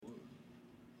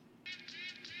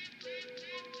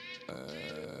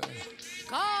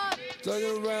Turn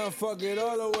it around, fuck it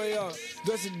all the way up.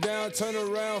 Dust it down, turn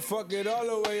around, fuck it all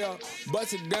the way up.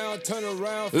 Bust it down, turn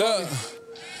around, fuck it.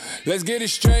 Let's get it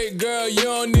straight, girl, you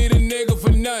don't need a nigga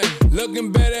for nothing.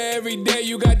 Looking better every day,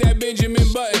 you got that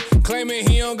Benjamin Button. Claiming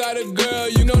he don't got a girl,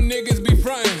 you know niggas be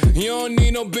frontin'. You don't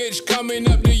need no bitch coming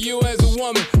up to you as a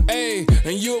woman. Ayy,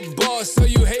 and you a boss, so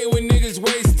you hate when niggas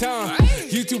waste time.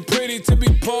 You too pretty to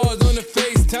be paused on the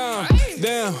FaceTime.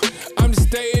 Damn, I'm just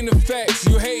stating the facts.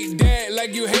 You hate that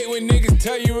like you hate when niggas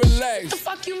tell you relax. The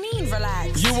fuck you mean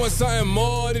relax? You want something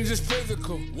more than just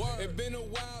physical. It been a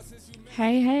while since you met.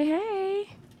 Hey.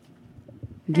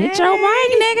 Get your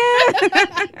mic,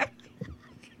 nigga.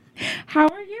 How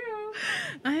are you?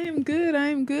 I am good.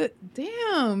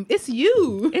 Damn, it's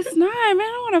you. It's not, man.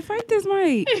 I want to fight this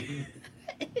mic.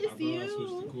 It's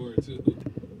you.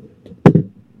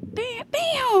 Damn.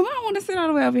 I don't want to sit all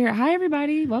the way over here. Hi,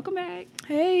 everybody. Welcome back.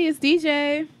 Hey, it's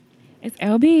DJ. It's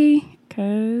LB,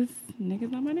 because niggas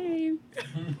know my name.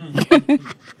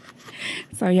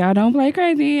 So y'all don't play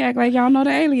crazy. Act like y'all know the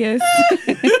alias.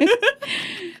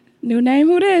 New name,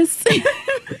 who this?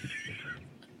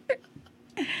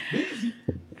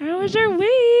 How was your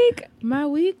week? My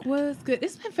week was good.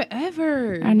 It's been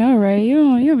forever. I know, right? You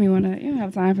don't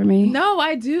have time for me. No,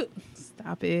 I do.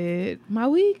 Stop it. My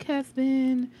week has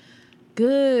been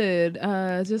good.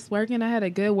 Just working. I had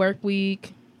a good work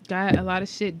week. Got a lot of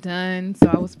shit done, so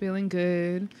I was feeling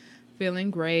good, feeling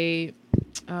great.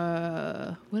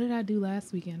 What did I do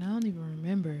last weekend? I don't even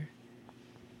remember.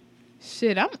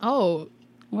 Shit, I'm old.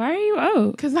 Why are you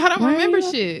old? Cause I don't remember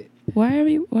shit. Why are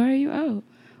you old?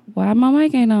 Why my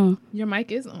mic ain't on? Your mic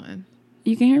is on.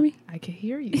 You can hear me? I can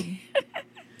hear you.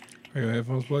 Are your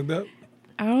headphones plugged up?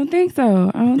 I don't think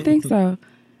so. I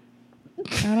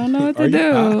don't know what to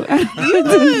do.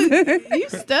 You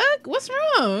stuck? What's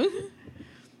wrong?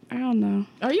 I don't know.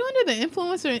 Are you under the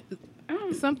influence or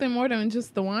something more than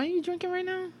just the wine you drinking right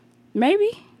now?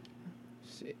 Maybe.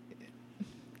 Shit.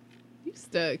 You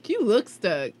stuck. You look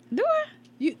stuck. Do I?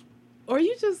 Or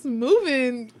you just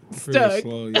moving stuck.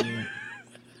 Slow, yeah.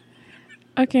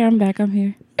 Okay, I'm back. I'm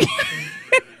here.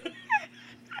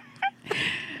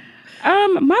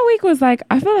 My week was like,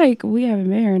 I feel like we haven't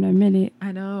been here in a minute.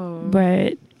 I know.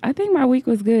 But I think my week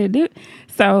was good.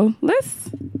 So let's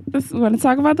want to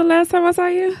talk about the last time I saw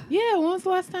you? Yeah, when was the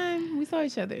last time we saw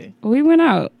each other? We went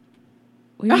out.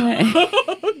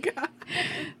 Oh, God.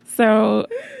 So,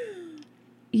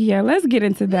 yeah, let's get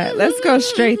into that. Let's go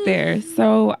straight there.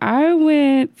 So I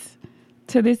went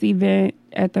to this event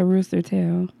at the Rooster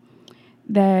Tail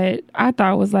that I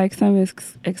thought was like some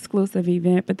exclusive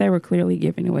event, but they were clearly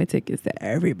giving away tickets to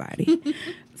everybody.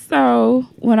 So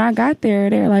when I got there,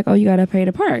 they were like, oh, you got to pay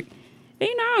to park. And,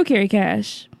 I don't carry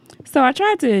cash. So I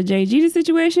tried to JG the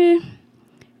situation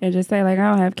and just say, like,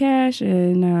 I don't have cash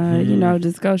and,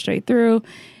 just go straight through.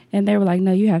 And they were like,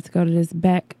 no, you have to go to this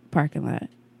back parking lot.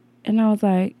 And I was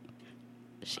like,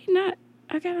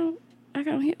 I got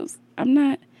on heels. I'm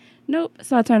not. Nope.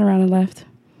 So I turned around and left.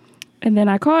 And then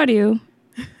I called you.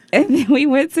 And then we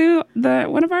went to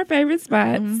one of our favorite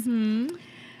spots. Mm-hmm.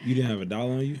 You didn't have $1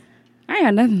 on you? I ain't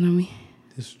got nothing on me.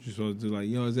 This is what you're supposed to do. Like,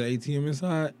 yo, is that ATM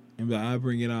inside? And be like, I'll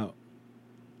bring it out.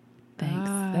 Thanks.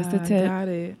 That's the tip. Got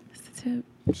it. That's the tip.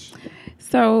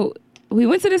 So we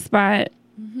went to the spot.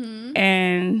 Mm-hmm.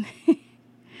 And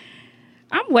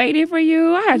I'm waiting for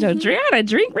you. I had your drink. I had a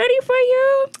drink ready for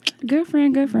you. Good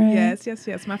friend.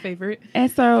 Yes. My favorite.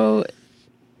 And so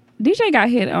DJ got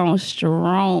hit on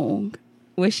strong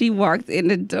when she walked in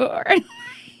the door.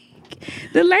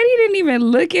 The lady didn't even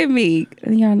look at me.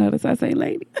 Y'all notice I say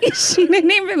lady. She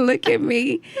didn't even look at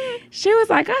me. She was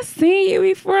like, I seen you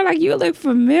before. Like, you look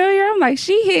familiar. I'm like,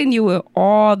 she hitting you with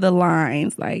all the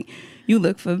lines. Like, you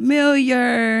look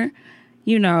familiar,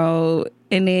 and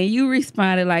then you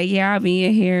responded like, yeah, I'll be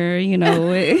in here,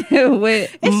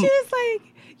 with And she was like,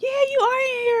 yeah, you are in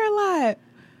here a lot.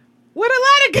 With a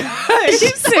lot of guys. She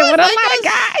said, with a lot of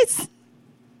guys.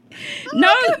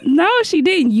 No, she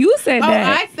didn't. You said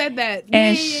that. I said that.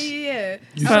 And yeah.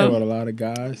 You said with a lot of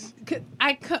guys?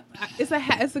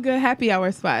 It's a good happy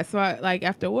hour spot. So I, like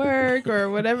after work or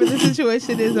whatever the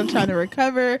situation is, I'm trying to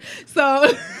recover. So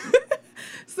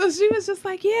so she was just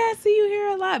like, yeah, I see you here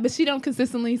a lot. But she don't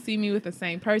consistently see me with the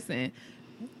same person.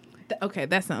 Okay,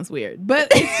 that sounds weird. But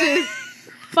it's just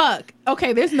fuck.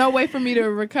 Okay, there's no way for me to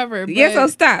recover. But yeah, so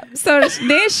stop. So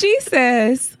then she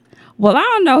says, well, I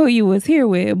don't know who you was here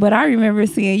with, but I remember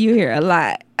seeing you here a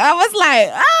lot. I was like,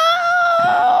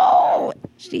 oh.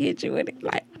 She hit you with it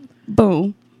like,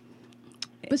 boom.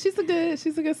 But she's a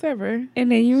good server.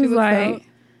 And then you was like,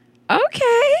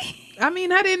 okay. I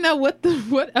mean, I didn't know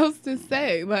what else to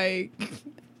say. Like,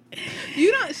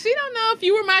 She don't know if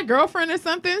you were my girlfriend or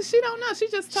something. She don't know. She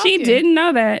just talking. She didn't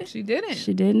know that. She didn't.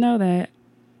 She didn't know that.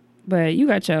 But you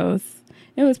got chose.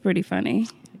 It was pretty funny.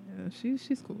 Yeah,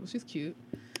 she's cool. She's cute.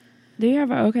 Do you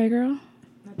have an okay girl?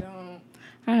 I don't.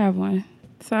 I have one.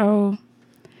 So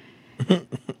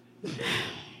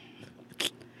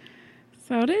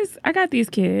I got these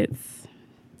kids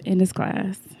in this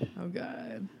class. Oh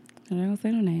God. I'm not gonna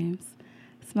say no names.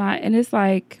 It's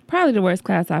like probably the worst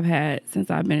class I've had since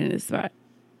I've been in this spot.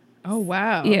 Oh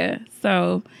wow. Yeah.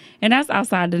 So, and that's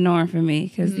outside the norm for me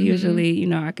because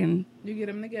usually, I can. You get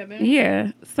them together.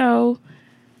 Yeah. So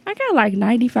I got like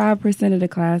 95% of the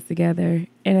class together,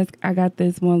 and I got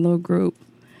this one little group.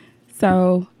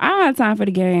 So I don't have time for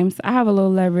the games. I have a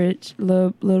little leverage,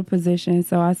 little position.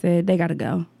 So I said they gotta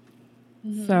go.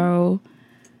 So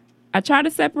I tried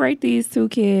to separate these two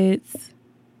kids,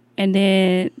 and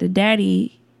then the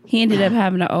daddy, he ended up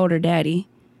having an older daddy.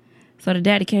 So the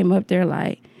daddy came up there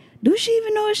like, do she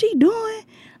even know what she doing?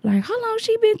 Like, how long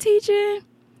she been teaching?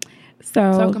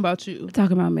 So Talking about you.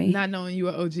 Talking about me. Not knowing you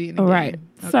were OG in the Right. game.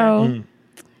 Okay. So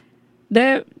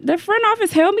the front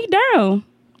office held me down.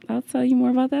 I'll tell you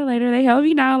more about that later. They held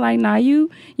me down like, nah, you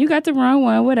got the wrong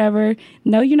one, whatever.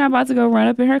 No, you're not about to go run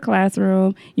up in her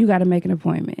classroom. You got to make an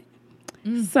appointment.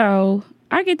 So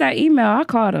I get that email. I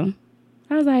called him.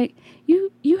 I was like,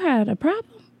 you had a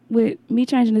problem with me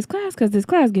changing this class because this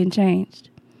class getting changed.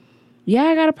 Yeah,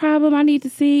 I got a problem.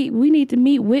 We need to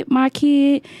meet with my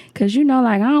kid because, I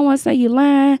don't want to say you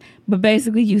lying, but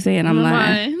basically you saying I'm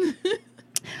lying.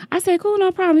 I said, cool,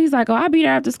 no problem. He's like, oh, I'll be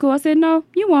there after school. I said, no,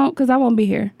 you won't because I won't be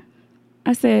here.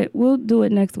 I said, we'll do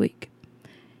it next week.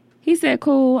 He said,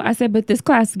 cool. I said, but this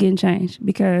class is getting changed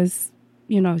because,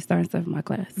 he's starting stuff in my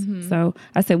class. So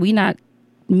I said, we not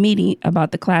meeting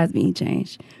about the class being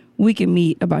changed. We can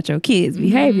meet about your kids'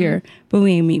 behavior, but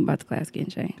we ain't meeting about the class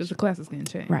getting changed. Because the class is getting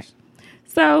changed. Right.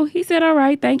 So he said, all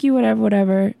right, thank you,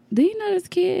 whatever. Do you know this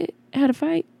kid had a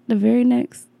fight the very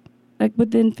next,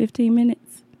 within 15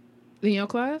 minutes? In your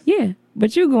class? Yeah.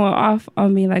 But you going off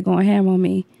on me, going ham on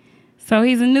me. So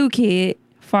he's a new kid,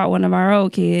 fought one of our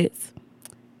old kids,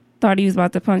 thought he was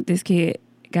about to punk this kid,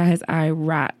 got his eye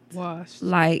rocked. Washed.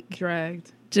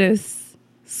 Dragged. Just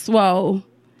swole.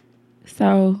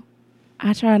 So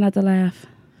I try not to laugh.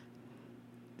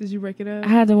 Did you break it up? I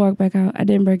had to walk back out. I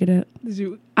didn't break it up. Did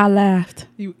you? I laughed.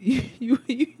 You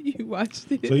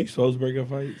watched it? So you supposed to break up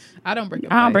fights? I don't break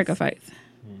up I fights. don't break up fights.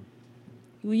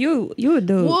 You a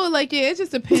dude. Well, it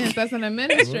just depends. That's an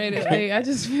administrative thing. I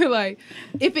just feel like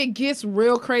if it gets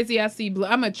real crazy, I see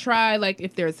blood. I'm gonna try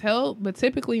if there's help, but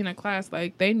typically in a class,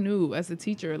 they knew as a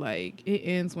teacher, it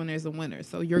ends when there's a winner.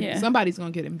 So somebody's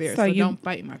gonna get embarrassed. So don't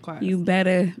fight in my class. You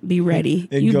better be ready.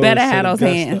 You better have those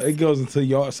hands. It goes until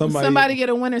y'all somebody get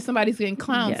a winner, somebody's getting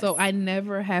clowned. Yes. So I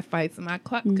never have fights in my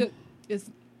class.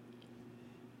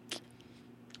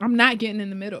 I'm not getting in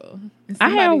the middle. I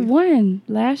had one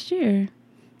last year.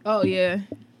 Oh, yeah.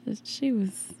 She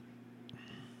was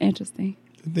interesting.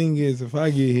 The thing is, if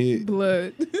I get hit...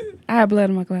 Blood. I had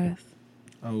blood in my class.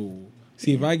 Oh.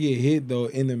 See, if I get hit, though,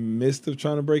 in the midst of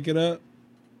trying to break it up...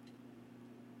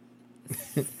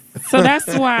 So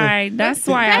that's why I stopped.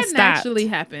 That naturally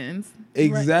happens.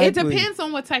 Exactly. It depends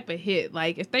on what type of hit.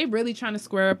 If they really trying to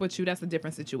square up with you, that's a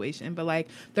different situation. But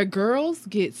the girls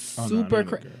get super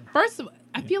crazy. First of all,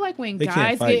 I feel like when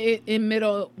guys get in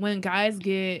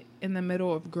the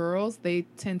middle of girls, they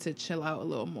tend to chill out a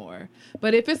little more.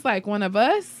 But if it's one of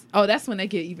us, that's when they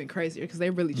get even crazier because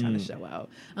they're really trying to show out.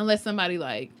 Unless somebody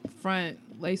lace front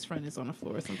is on the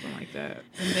floor or something like that,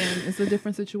 and then it's a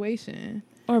different situation.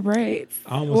 Or braids.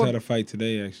 I almost had a fight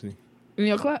today, actually. In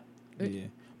your club? Yeah.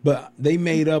 But they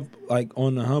made up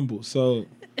on the humble. So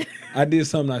I did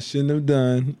something I shouldn't have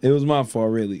done. It was my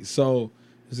fault, really. So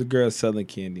there's a girl selling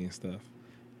candy and stuff.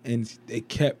 And they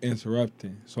kept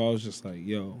interrupting. So I was just like,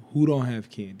 yo, who don't have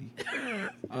candy?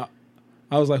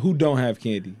 I was like, who don't have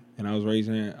candy? And I was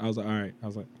raising her. I was like, all right. I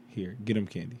was like, here, get them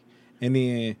candy. And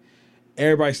then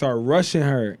everybody started rushing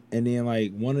her. And then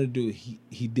one of the dudes,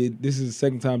 he did, this is the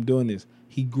second time doing this.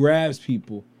 He grabs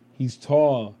people. He's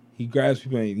tall. He grabs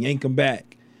people and yank them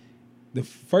back. The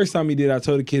first time he did, I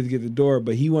told the kid to get the door,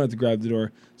 but he wanted to grab the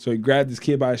door. So he grabbed this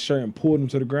kid by his shirt and pulled him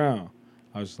to the ground.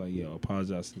 I was just like, yo,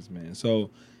 apologize to this man. So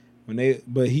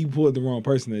but he pulled the wrong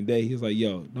person today. He was like,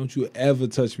 yo, don't you ever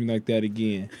touch me like that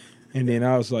again. And then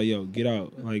I was like, yo, get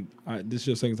out. This is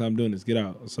your second time doing this. Get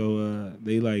out. So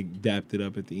they dapped it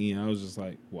up at the end. I was just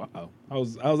like, wow. I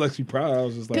was actually proud. I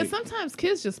was just because sometimes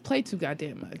kids just play too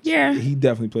goddamn much. Yeah. He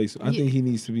definitely plays. I think he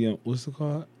needs to be on, what's it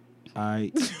called?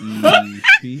 IEP.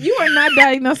 You are not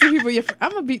diagnosing people.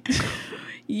 I'm gonna be.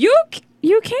 You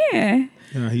can.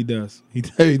 No, he does. He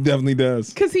definitely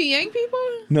does. Cause he yank people.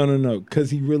 No. Because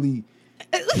he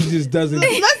just doesn't.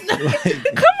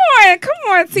 Like, Come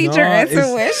on, teacher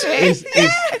intuition.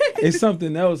 It's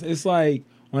something else. It's like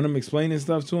when I'm explaining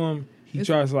stuff to him, he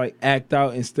tries to like act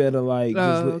out instead of like.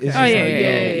 Okay. It's Oh, just yeah, like,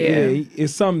 yeah.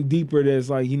 It's something deeper that's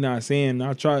like he not saying.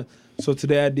 I try. So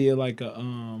today I did like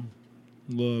a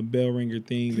little bell ringer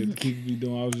thing that people be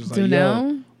doing. I was just like,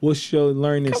 yo, what's your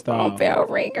learning style? Come on, bell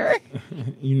ringer.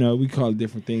 You know, we call it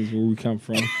different things where we come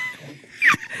from.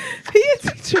 He a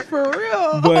teacher for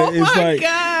real. But Oh it's my like,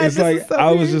 God, it's this like is so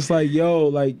I was weird. just like, yo,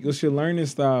 like, what's your learning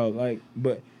style? Like,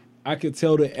 but I could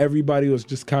tell that everybody was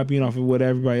just copying off of what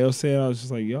everybody else said. I was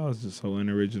just like, y'all is just so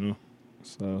unoriginal.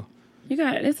 So,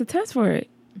 It's a test for it.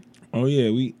 oh yeah,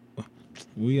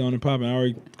 we on the popping. I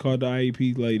already called the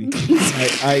IEP lady.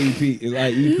 IEP is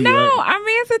IEP. No, Right? I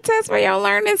mean it's a test for your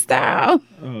learning style.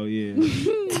 Oh yeah.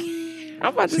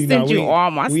 I'm about to See, send now, you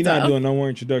all my we stuff. not doing no more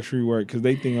introductory work because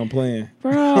they think I'm playing.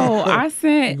 Bro, I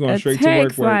sent going a straight to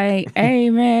text work. like,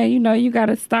 hey man, you got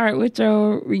to start with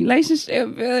your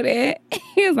relationship building.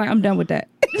 He was like, I'm done with that.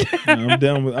 No,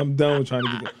 I'm done with trying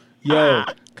to get yo,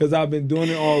 because I've been doing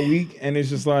it all week and it's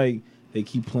just like they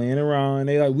keep playing around.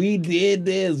 They like, we did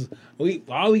this.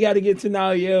 All we got to get to now,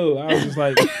 yo. I was just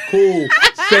like, cool,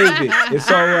 save it.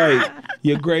 It's all right.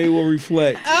 Your grade will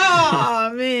reflect.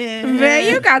 Oh man,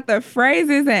 Man, you got the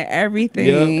phrases and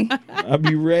everything. Yep. I'll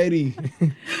be ready.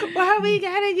 Why we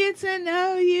gotta get to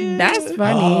know you? That's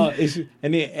funny.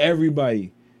 And then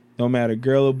everybody, no matter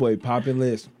girl or boy, popping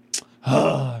lists.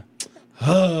 I'll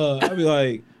be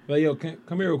like, yo, come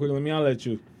here real quick. Let me holler at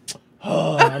you.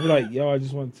 I'll be like, yo, I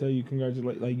just want to tell you,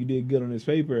 congratulations, like you did good on this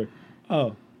paper.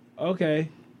 Oh, okay.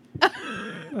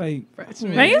 Like,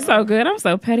 Freshman. Man, you're so good. I'm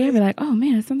so petty. I'd be like, oh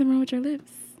man, is something wrong with your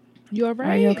lips? You all Are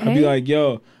right? you okay? I'll be like,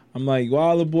 yo, I'm like, why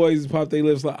all the boys pop their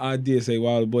lips? I did say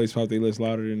why all the boys pop their lips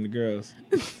louder than the girls.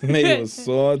 And they was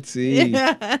salty.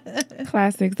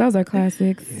 Classics. Those are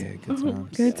classics. Yeah, good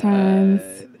times. Good times.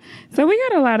 So we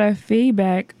got a lot of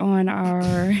feedback on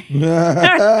our.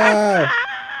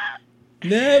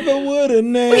 Never would have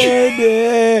nailed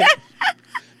it.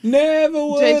 Never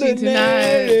would JG, have do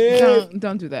nailed it.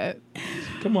 don't do that.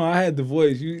 Come on, I had the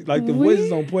voice. You like the voice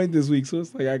is on point this week, so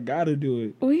it's like I gotta do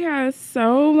it. We had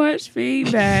so much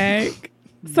feedback.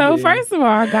 So Yeah. first of all,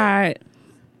 I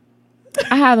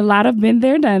have a lot of been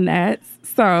there, done that.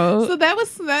 So that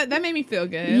was that made me feel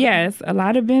good. Yes, a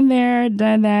lot of been there,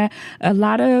 done that. A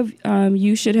lot of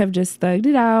you should have just thugged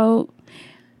it out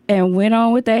and went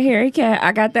on with that hairy cat.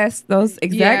 I got those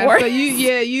exact words. So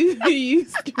you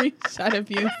screenshot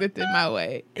of you and sent it my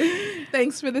way.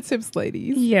 Thanks for the tips,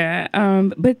 ladies. Yeah.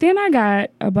 But then I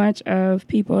got a bunch of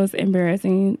people's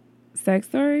embarrassing sex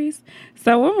stories.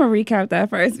 So I'm gonna recap that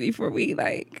first before we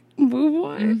move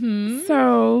on. Mm-hmm.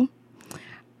 So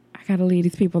I gotta leave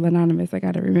these people anonymous. I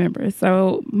gotta remember.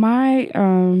 So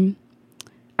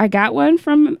I got one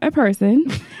from a person,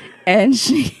 and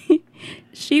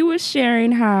she was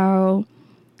sharing how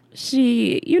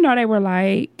they were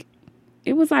like,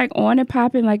 it was like on and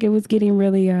popping, like it was getting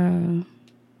really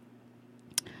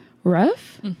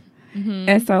rough. Mm-hmm.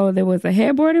 And so there was a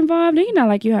headboard involved, and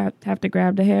like you have to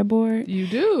grab the headboard. You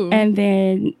do. And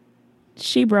then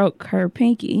she broke her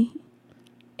pinky.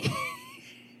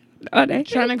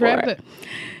 Trying to grab the.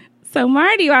 So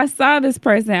mind you, I saw this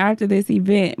person after this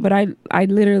event, but I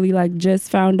literally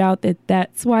just found out that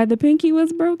that's why the pinky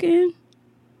was broken.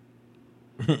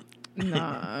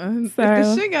 Nah. If So-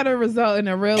 the shit got to result in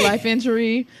a real life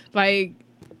injury, like.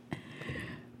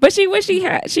 But she went through,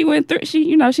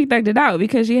 she thugged it out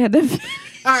because she had the.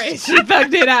 All right, she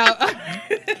thugged it out.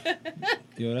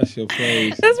 Yo, that's your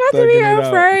phrase. That's supposed to be Thugging it your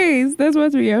out. phrase. That's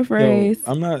supposed to be your Yo, phrase.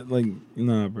 I'm not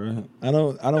nah, bro. I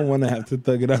don't want to have to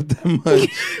thug it out that much.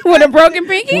 With a broken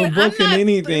pinky? We're broken not-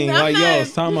 anything. I'm Like, yo, not-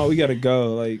 it's time out. We gotta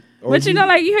go. Like, or But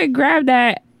you had grabbed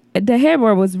that. The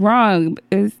headboard was wrong.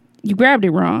 You grabbed it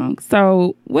wrong.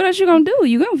 So what else you gonna do?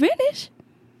 You gonna finish?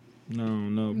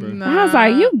 no, bro. I was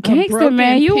like, you A gangster, broken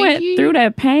man. You went pinky? through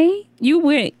that pain.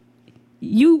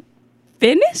 You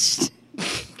finished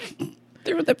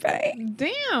through the pain.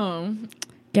 Damn.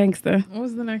 Gangster. What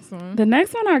was the next one? The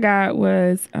next one I got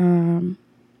was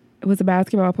it was a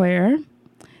basketball player.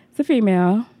 It's a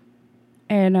female,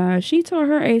 and she tore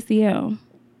her ACL.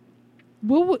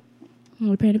 What? Let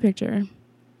me paint a picture.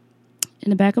 In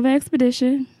the back of an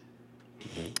expedition,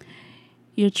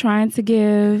 you're trying to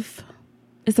give.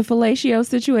 It's a fellatio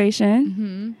situation,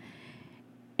 Mm-hmm.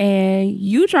 and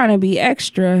you trying to be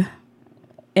extra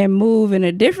and move in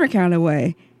a different kind of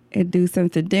way and do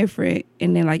something different,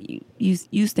 and then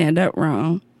you stand up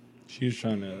wrong. She was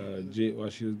trying to jit while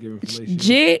she was giving fellatio.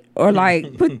 Jit or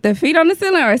like put the feet on the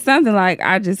ceiling or something. Like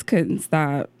I just couldn't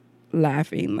stop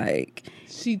laughing. Like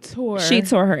She tore her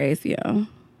ACL.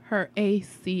 her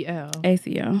ACL.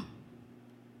 ACL.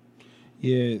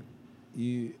 Yeah,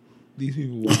 these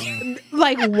people wild.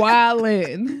 Like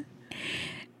wildin'.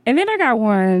 And then I got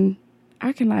one.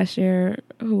 I cannot share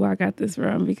who I got this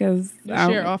from because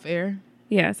Share off air.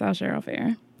 Yes, I'll share off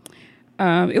air.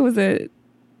 It was a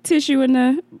tissue in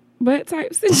the butt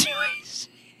type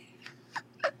situation.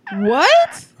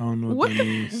 What? I don't know What? what that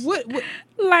means. What?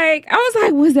 Like I was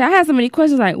like, was it? I had so many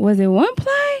questions. Like, was it one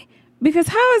play? Because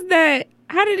how is that?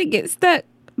 How did it get stuck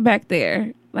back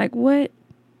there? Like what?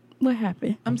 What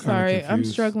happened? I'm kinda sorry. I'm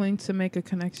confused. struggling to make a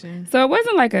connection. So it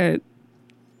wasn't like a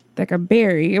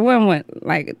berry. It wasn't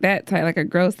like that type, like a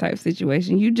gross type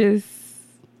situation. You just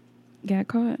got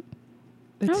caught.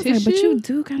 The I was tissue? like, but you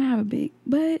do kind of have a big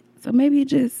butt, so maybe it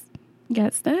just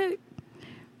got stuck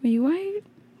when you wait.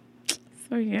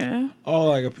 So yeah, Oh,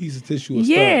 like a piece of tissue was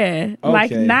yeah, stuck.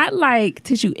 like Okay. not like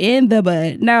tissue in the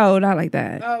butt. No, not like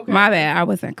that. Oh, okay. My bad. I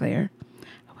wasn't clear.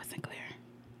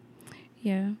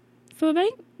 Yeah. So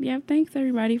thanks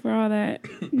everybody for all that.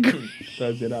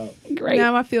 Thugged it out. Great.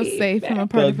 Now I feel safe. I'm a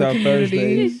part of Thugged the out community.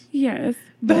 Thursdays. Yes.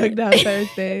 Thugged out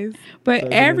Thursdays. But Thugged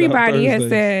it out everybody has Thursdays.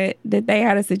 said that they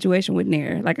had a situation with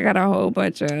Nair. Like I got a whole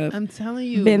bunch of I'm telling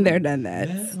you. been there, done that.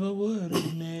 Never would have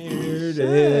nared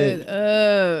it. Shut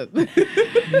up.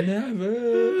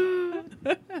 Never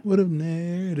would have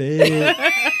nared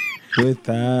it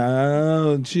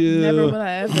without you. Never will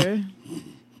I ever.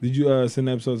 Did you send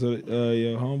the episode to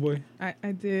your homeboy?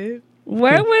 I did.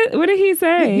 What did he He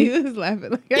say? was laughing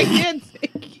like I can't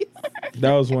take it.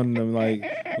 That was one of them. Like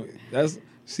that's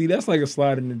like a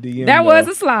slide in the DM. That though. was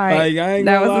a slide. Like I ain't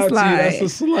That gonna was a lie to you,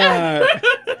 slide.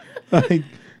 that's a slide. Like,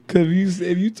 cause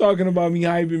if you talking about me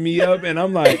hyping me up, and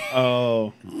I'm like,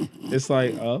 oh, it's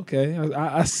like okay,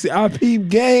 I see, I peep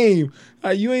game.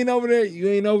 You ain't over there. You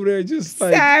ain't over there. Just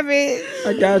like Savage.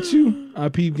 I got you. I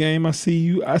peep game. I see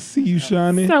you. I see you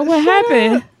shining. So what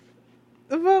happened?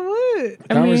 But what?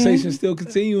 Conversation still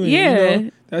continuing. yeah. You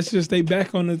know? That's just they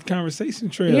back on the conversation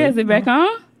trail. Yeah, is it back on?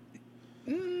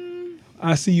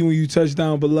 I see you when you touch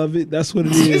down, beloved. That's what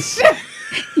it is.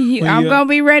 When I'm you- gonna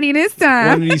be ready this One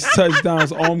time. of these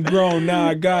touchdowns. Oh, I'm grown now.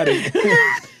 I got it.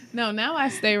 No, now I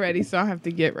stay ready, so I have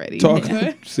to get ready. Talk.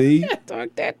 See, Talk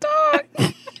that talk.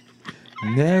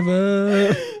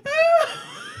 never.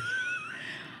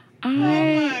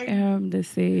 I am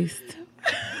deceased.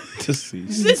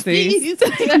 Deceased. Deceased.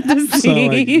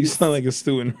 You sound like a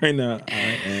student right now. I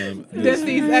am. That's Deceased.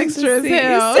 these extra as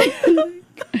hell.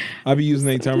 I be using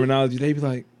their terminology. They be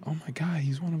like, "Oh my god,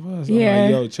 he's one of us." I'm Yeah.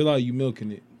 like, "Yo, chill out. You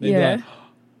milking it." They Yeah. be like, oh,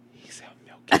 "He's out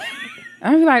milking."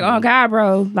 I'm like, oh God,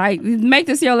 bro, like make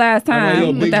this your last I'm time like,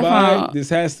 "Yo, with big that vibe. phone." This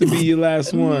has to be your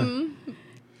last one."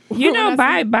 You know,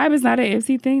 vibe is not an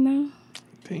MC thing though.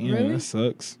 Damn, Really? that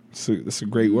sucks. That's a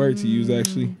great word to use,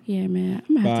 actually. Yeah, man,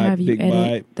 I'm gonna have to Vibe, have you big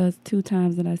edit those 2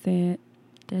 times that I said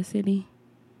that city.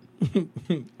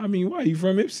 I mean, why you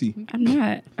from Ipsy? I'm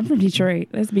not. I'm from Detroit.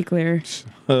 Let's be clear.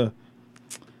 Now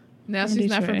From she's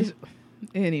not from. Detroit.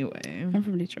 Anyway, I'm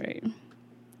from Detroit.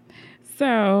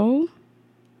 So,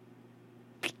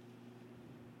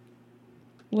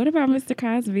 what about Mr.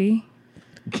 Cosby?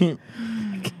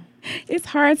 It's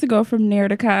hard to go from Nair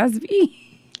to Cosby.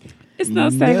 It's no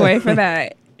segue for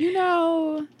that. you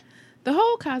know, the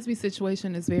whole Cosby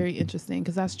situation is very interesting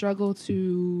because I struggle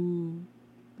to.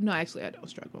 No, actually, I don't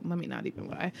struggle. Let me not even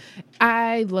lie.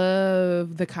 I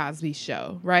love the Cosby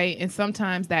Show, right? And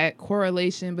sometimes that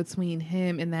correlation between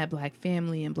him and that Black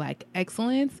family and Black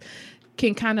excellence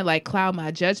can kind of like cloud my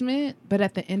judgment. But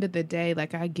at the end of the day,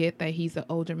 like I get that he's an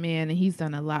older man and he's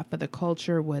done a lot for the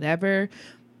culture, whatever.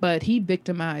 But he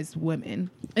victimized women,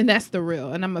 and that's the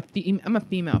real. And I'm a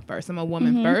female first. I'm a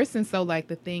woman first, and so like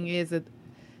the thing is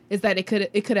that it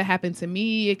could have happened to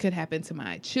me. It could happen to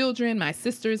my children, my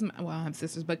sisters. Well, I have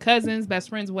sisters, but cousins, best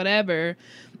friends, whatever.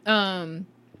 And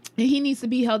he needs to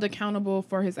be held accountable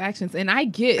for his actions. And I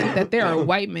get that there are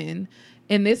white men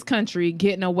in this country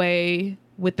getting away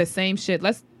with the same shit.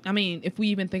 If we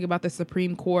even think about the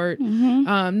Supreme Court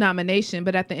nomination,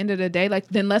 but at the end of the day,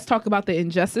 then let's talk about the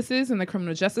injustices in the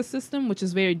criminal justice system, which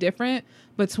is very different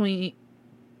between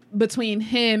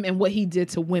him and what he did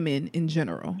to women in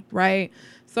general, right?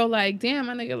 So damn,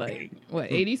 my nigga,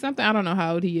 what, 80 something? I don't know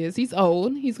how old he is. He's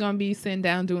old. He's gonna be sitting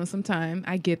down doing some time.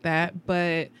 I get that,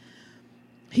 but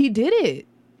he did it.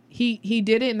 He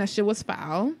did it, and that shit was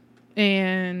foul.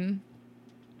 And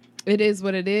it is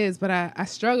what it is, but I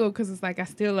struggle because it's I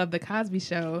still love the Cosby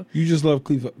Show. You just love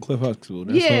Cliff Huxtable.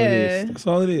 That's all it is. That's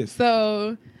all it is.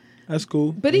 So That's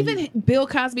cool. But even Bill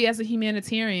Cosby as a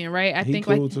humanitarian, right? I think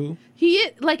cool like too.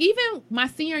 Even my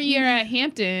senior year at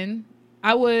Hampton,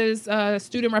 I was a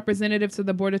student representative to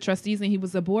the board of trustees, and he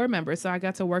was a board member. So I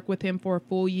got to work with him for a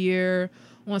full year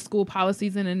on school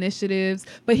policies and initiatives.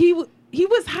 But he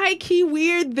was high key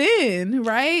weird then,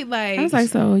 right? Like I was like,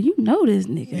 so you know this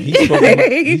nigga?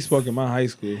 He spoke in my high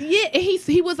school. yeah,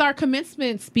 he was our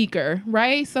commencement speaker,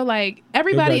 right? So like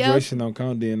everybody Your else. graduation don't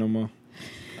count then no more.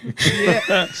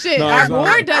 Yeah. Shit, No, our it's not.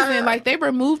 board doesn't. Like they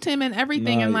removed him and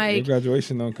everything, Nah, and your like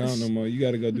graduation don't count no more. You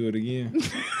got to go do it again.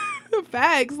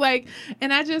 facts. Like,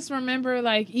 and I just remember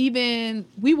like even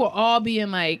we will all be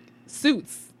in like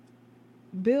suits.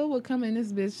 Bill would come in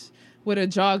this bitch with a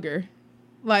jogger,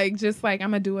 like just like I'm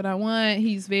gonna do what I want.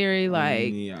 He's very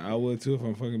like. Yeah, I would too if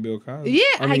I'm fucking Bill Cosby. Yeah,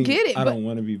 I get it, I but- don't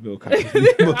want to be Bill Cosby.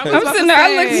 I was I'm about sitting to there.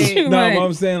 I looked say- at you. No, like, but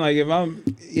I'm saying like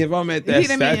if I'm at that He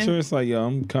the man. stature, it's like yo,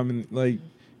 I'm coming. Like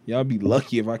y'all be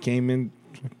lucky if I came in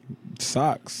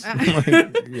socks. Like,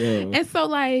 yo. And so,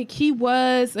 like, he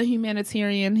was a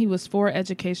humanitarian. He was for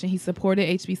education. He supported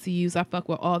HBCUs. I fuck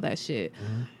with all that shit.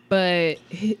 But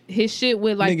his shit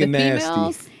with, like, Nigga the nasty.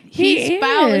 females, He he's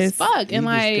foul as is. fuck. He And,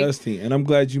 like, disgusting. And I'm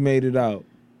glad you made it out.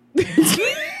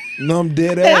 No, I'm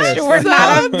dead ass. you were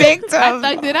not a victim. I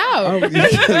thugged it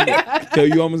out. Yo,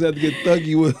 you almost have to get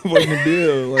thuggy with fucking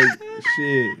Bill. Like,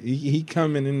 shit. He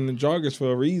coming in the joggers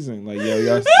for a reason. Like, yo,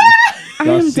 y'all I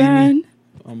am see me? done.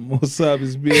 What's up,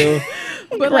 it's Bill.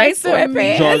 But, Gray like, for sweatpants.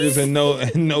 me, Joggers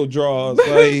and no draws.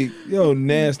 Like, yo,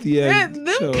 nasty ass. them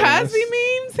yo, Cosby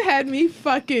memes had me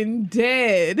fucking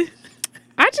dead.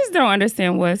 I just don't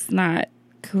understand what's not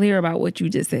clear about what you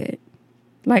just said.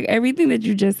 Like everything that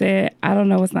you just said, I don't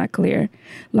know what's not clear.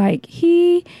 Like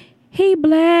he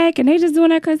black and they just doing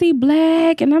that because he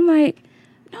black. And I'm like,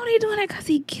 no, they doing that because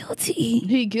he guilty.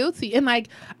 He guilty. And like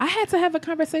I had to have a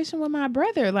conversation with my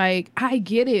brother. Like, I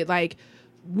get it. Like,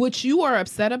 what you are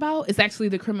upset about is actually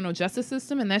the criminal justice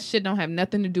system, and that shit don't have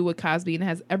nothing to do with Cosby, and it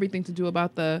has everything to do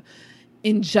about the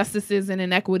injustices and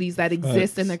inequities that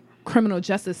exist in the criminal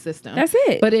justice system. That's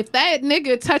it. But if that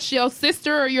nigga touched your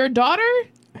sister or your daughter,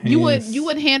 you would Hands. you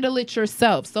would handle it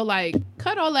yourself. So like,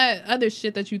 cut all that other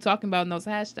shit that you talking about in those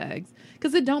hashtags,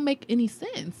 because it don't make any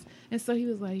sense. And so he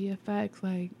was like, yeah, facts.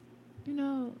 Like, you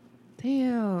know,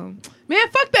 damn, man,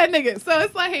 fuck that nigga. So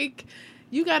it's like,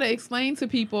 you gotta explain to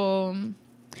people,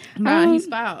 nah, he's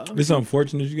foul. It's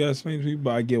unfortunate you guys explain to people,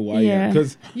 but I get why. Yeah.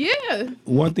 Because Yeah,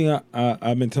 one thing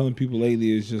I've been telling people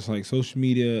lately is just like social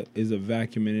media is a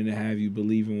vacuum and it'll have you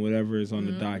believe in whatever is on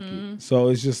the docket. So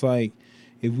it's just like,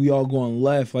 if we all going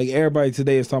left, like everybody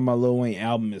today is talking about Lil Wayne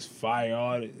album is fire.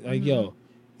 All that. Like, yo,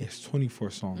 it's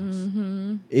 24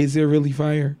 songs. Is it really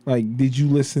fire? Like, did you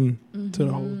listen to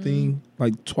the whole thing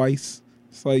like twice?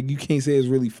 It's like you can't say it's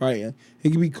really fire.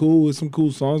 It can be cool with some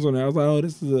cool songs on there. I was like, oh,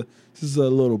 this is a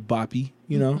little boppy,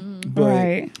 you know. But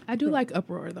Right. I do like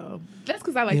Uproar though. That's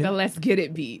because I like the Let's Get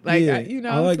It beat. Like, yeah,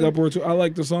 I I like so- Uproar too. I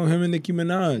like the song him and Nicki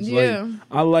Minaj. Yeah. Like,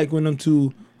 I like when them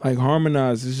two like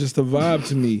harmonize. It's just a vibe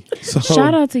to me. So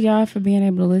Shout out to y'all for being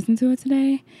able to listen to it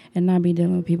today and not be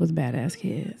dealing with people's badass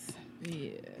kids. Yeah.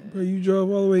 Bro, you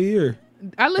drove all the way here.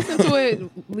 I listened to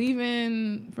it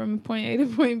leaving from point A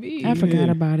to point B. I forgot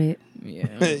about it. Yeah.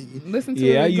 Listen to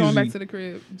Yeah, I it going back usually- to the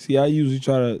crib. See, I usually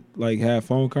try to like have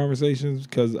phone conversations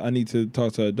because I need to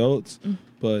talk to adults.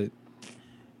 But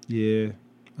yeah,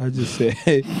 I just said,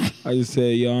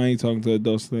 yo, I ain't talking to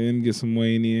adults. Let me get some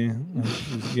Wayne in.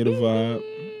 Just get a vibe.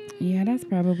 Yeah, that's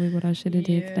probably what I should have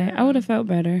did today. Yeah. I would have felt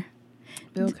better.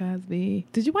 Bill Cosby.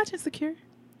 Did you watch Insecure?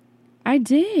 I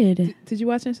did. Did you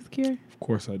watch Insecure? Of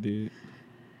course I did.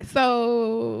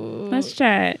 So Let's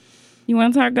chat. You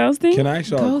want to talk ghosting? Can I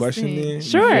ask y'all a question Ghosting. then?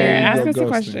 Sure. Before we Ask go us a ghosting?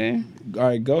 question. All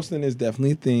right, ghosting is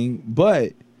definitely a thing,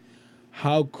 but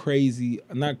how crazy,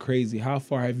 not crazy, how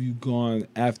far have you gone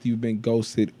after you've been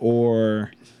ghosted,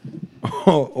 or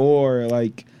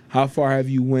like how far have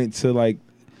you went to like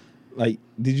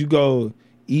did you go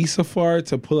so far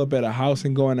to pull up at a house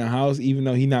and go in a house even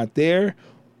though he not there,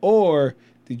 or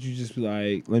did you just be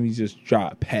like, let me just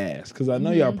drop past? Because I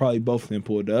know y'all probably both then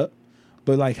pulled up,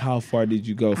 but like how far did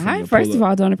you go from I the first pull of up?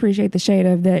 all don't appreciate the shade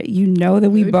of that. You know that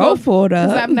we both pulled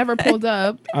Because up. I've never pulled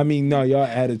up. I mean, no, y'all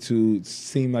attitude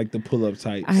seemed like the pull-up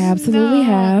types. I absolutely No.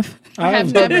 have. I have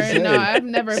was about to never. say. No, I've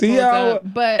never See pulled how-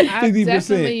 up. But I've 50%.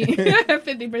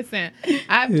 definitely 50%.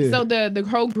 Yeah. So the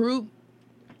whole group,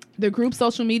 the group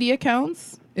social media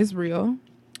accounts is real.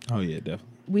 Oh yeah, definitely.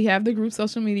 We have the group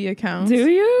social media accounts. Do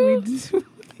you? We do.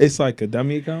 It's like a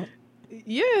dummy account.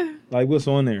 Yeah. Like what's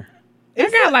on there? I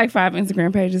got like 5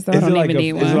 Instagram pages, so I Is it don't like even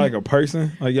need is it one. like a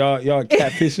person? Like y'all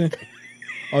catfishing?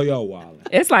 Oh, y'all wildin'.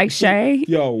 It's like Shay.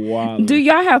 Y'all wildin'. Do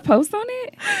y'all have posts on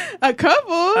it? A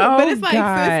couple, but it's like,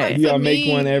 God. it's like Y'all some make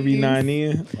one every memes. 9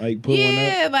 in? Like, put one up?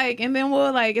 Yeah, like, and then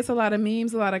we'll like, it's a lot of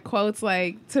memes, a lot of quotes,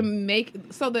 like to make,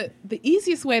 so the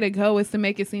easiest way to go is to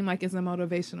make it seem like it's a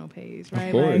motivational page,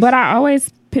 right? course. Like, But I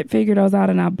always figure those out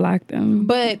and I block them.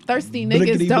 but thirsty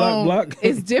Blickety niggas don't, block.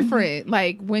 it's different.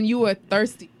 Like when you are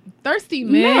thirsty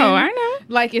men, No, I know.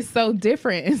 like it's so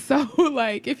different. And so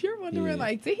like, if you're wondering Yeah.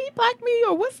 like, did he block me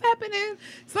or what's happening?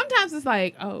 Sometimes it's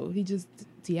like, oh, he just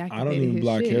deactivated I don't even his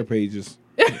block shit. hair pages.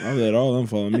 I let all them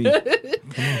follow me.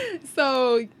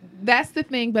 So that's the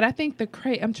thing. But I think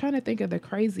I'm trying to think of the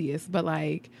craziest, but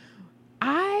like,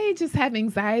 I just have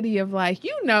anxiety of like,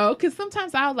 because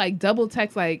sometimes I'll like double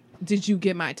text, like, did you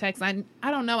get my text? I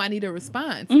don't know. I need a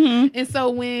response. Mm-hmm. And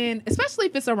so especially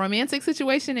if it's a romantic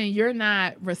situation and you're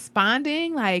not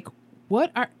responding, like,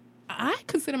 I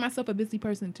consider myself a busy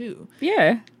person too.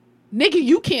 Yeah. Nigga,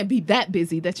 you can't be that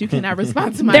busy that you cannot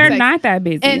respond to my They're text. not that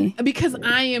busy. And because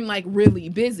I am like really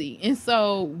busy. And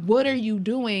so what are you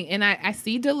doing? And I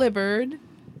see delivered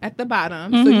at the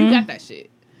bottom. So you got that shit.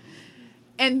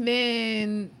 And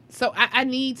then, so I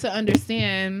need to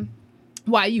understand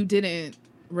why you didn't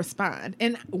respond.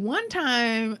 And one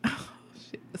time,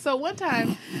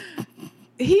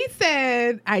 he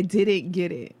said, I didn't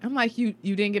get it. I'm like, you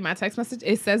didn't get my text message?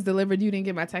 It says delivered, you didn't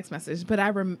get my text message. But I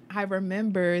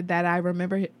remember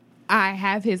I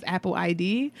have his Apple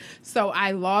ID. So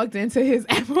I logged into his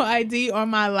Apple ID on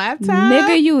my laptop.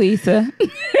 Nigga, you Issa.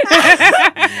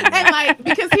 And like,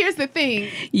 because here's the thing.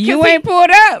 You ain't pulled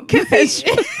up.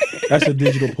 That's a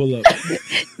digital pull-up.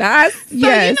 That's, So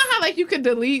yes. you know how like you could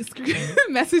delete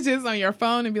messages on your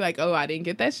phone and be like, oh, I didn't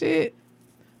get that shit.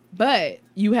 But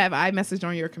you have iMessage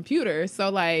on your computer. So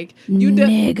like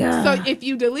Nigga. So if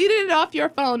you deleted it off your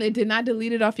phone and did not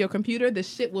delete it off your computer, the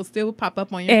shit will still pop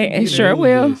up on your computer. It sure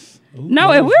will. Who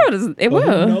No, it knows? will. It But Who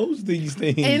will. knows these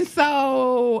things? And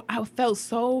so I felt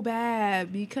so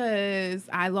bad because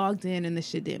I logged in and the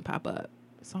shit didn't pop up.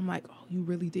 So I'm like, oh, you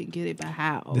really didn't get it, but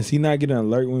how? Does he not get an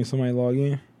alert when somebody log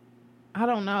in? I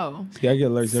don't know. See, I get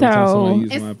alerts every time somebody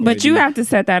uses my But you ID. have to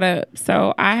set that up.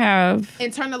 So I have.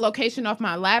 And turn the location off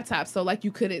my laptop so like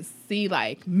you couldn't see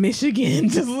like Michigan.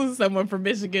 Just someone from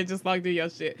Michigan just logged in your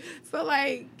shit. So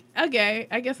like, okay,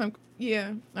 I guess all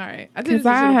right. Because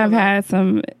I have had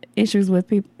some issues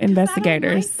with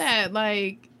investigators. I don't like that.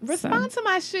 Like, respond to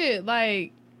my shit.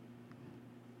 Like,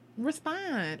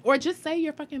 respond. Or just say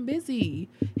you're fucking busy.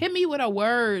 Hit me with a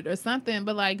word or something.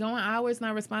 But like, going hours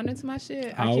not responding to my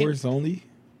shit. Hours only?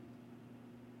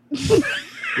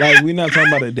 Like, we not talking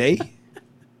about a day?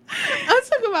 I'm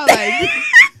talking about like...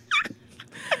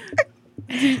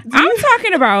 I'm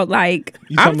talking about like.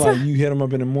 You talking about you hit them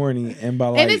up in the morning and by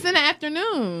like... and it's in the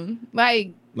afternoon.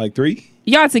 Like 3?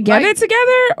 Y'all together Like-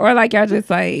 together? Or like y'all just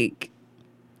like.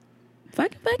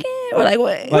 Fucking? Or like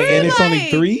what? Like, and it's only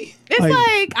like- 3? It's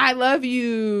like I love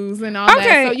yous and all that.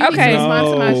 So you need to respond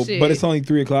to my No, shit. but it's only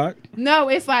 3 o'clock? No,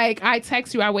 it's like I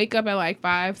text you. I wake up at like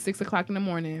 5, 6 o'clock in the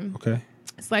morning. Okay.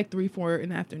 It's like 3, 4 in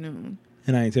the afternoon.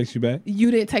 And I ain't text you back?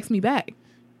 You didn't text me back.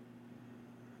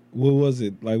 What was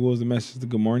it? Like, what was the message? The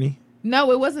good morning?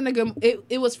 No, it wasn't a good.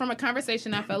 It was from a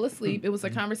conversation. I fell asleep. It was a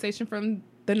conversation from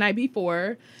the night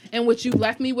before, in which you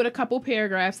left me with a couple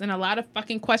paragraphs and a lot of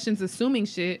fucking questions, assuming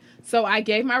shit. So I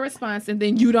gave my response, and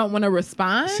then you don't want to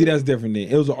respond. See, that's different then.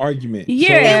 It was an argument.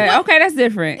 Yeah. So- Okay, that's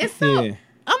different. It's so. Yeah.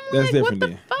 I'm That's like, what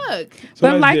different the fuck? So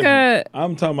But that's like different.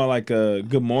 I'm talking about like a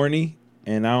good morning,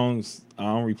 and I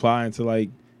don't reply until like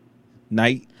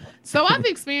night. So I've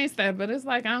experienced that, but it's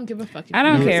like I don't give a fuck. If I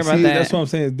don't you- care about See, that. That's what I'm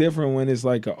saying. It's different when it's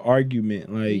like an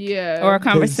argument. Like, Yeah. Or a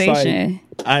 'cause it's like, conversation.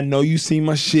 I know you see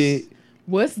my shit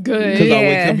What's good? because I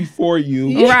wake Yeah. up before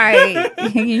you. Right.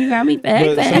 You got me But back.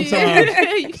 sometimes-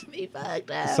 you should be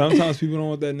fucked up. Sometimes people don't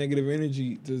want that negative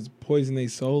energy to poison their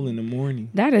soul in the morning.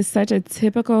 That is such a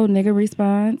typical nigga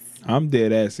response. I'm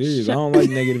dead ass serious. I don't like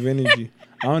negative energy.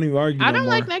 I don't even argue. I no don't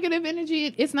more. like negative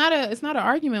energy. It's not an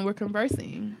argument. We're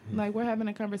conversing. Like we're having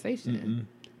a conversation.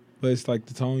 But it's like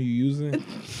the tone you using.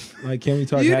 Like, can we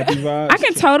talk happy vibes? I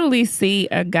can totally see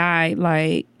a guy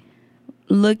like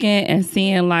looking and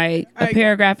seeing like a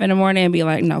paragraph in the morning and be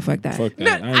like, no, fuck that. Fuck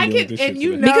that. No, I ain't I dealing can, with this shit and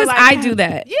you today. know, Because like, I do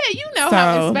that. Yeah, you know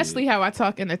how, So- especially how I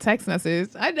talk in the text message.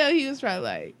 I know he was probably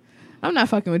like, I'm not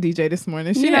fucking with DJ this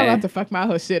morning. She not Yeah. about to fuck my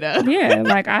whole shit up. Yeah,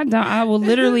 like I will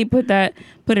literally put it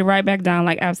right back down.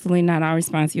 Like, absolutely not. I'll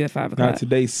respond to you at 5 o'clock. Not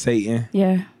today, Satan.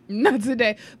 Yeah. Not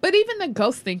today. But even the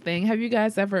ghosting thing, have you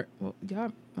guys ever, well,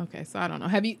 y'all, okay, so I don't know.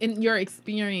 Have you, in your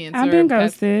experience? I've or been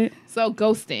past- ghosted. So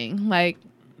ghosting, like,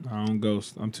 I don't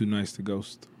ghost. I'm too nice to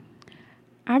ghost.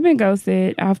 I've been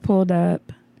ghosted. I've pulled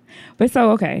up. But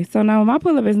so, okay. So now my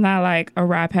pull up is not like a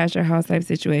ride past your house type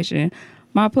situation.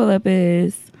 My pull up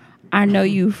is, I know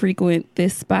you frequent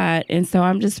this spot. And so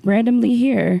I'm just randomly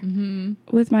here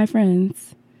with my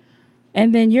friends.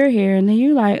 And then you're here. And then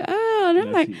you're like, oh, and I'm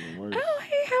That's like, even worse. oh,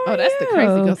 hey, how are you? that's the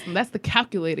crazy ghosting. That's the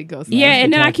calculated ghosting. Yeah, That's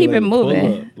and the then I keep it calculated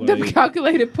moving. pull-up, The like,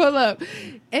 calculated pull up.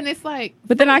 And it's like,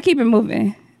 But then I keep it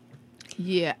moving.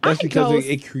 yeah. that's I because ghost,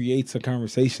 it creates a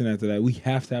conversation after that. We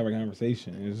have to have a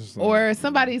conversation. It's just like, or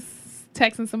somebody's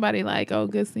texting somebody like, oh,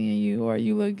 good seeing you, or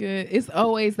you look good. It's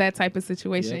always that type of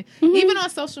situation. Even on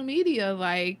social media,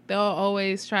 like, they'll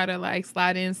always try to like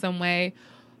slide in some way.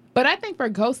 But I think for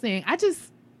ghosting,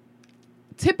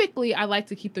 typically I like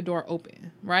to keep the door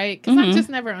open, right? Because I'm just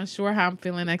never unsure how I'm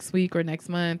feeling next week or next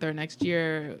month or next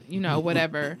year,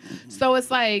 whatever. So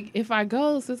it's like, if I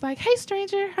ghost, it's like, hey,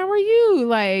 stranger, how are you?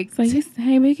 Like, So you say,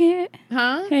 hey, big head.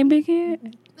 huh? Hey, big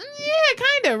head. Yeah,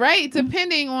 kind of, right?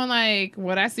 Depending on like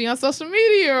what I see on social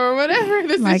media or whatever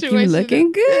the Like, situation you is.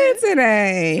 looking good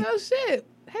today. Oh shit!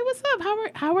 Hey, what's up?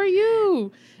 How are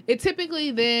you? It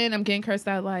typically then I'm getting cursed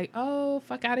out like, oh,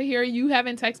 fuck out of here! You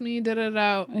haven't texted me, da da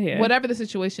da. Yeah. Whatever the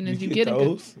situation is, you get a good.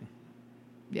 those?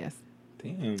 Yes.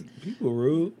 Damn, people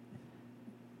rude.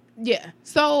 Yeah.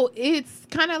 So it's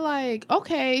kind of like,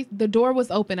 okay, the door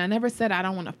was open. I never said I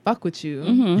don't want to fuck with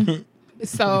you.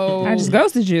 So I just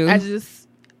ghosted you.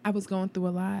 I was going through a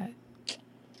lot.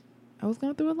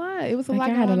 It was a Like, lot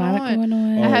I had a going lot on. going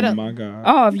on. I had Oh a- my god.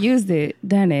 Oh, I've used it,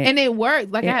 done it. And it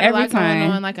worked. Like, Yeah, I had a lot every time.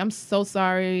 going on. Like, I'm so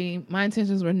sorry. My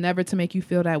intentions were never to make you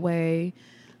feel that way.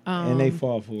 And they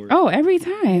fall for it. Oh, every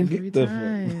time. every Get the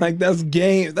time. like that's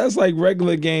game. That's like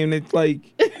regular game. It's like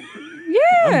Yeah.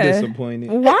 I'm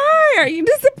disappointed. Why are you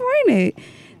disappointed?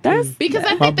 That's Because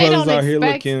I My think they brothers don't out here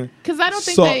expect. looking Because I don't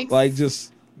think so, they. like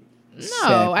just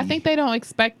No, I sappy. think they don't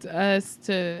expect us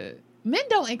to. Men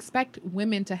don't expect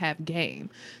women to have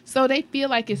game, so they feel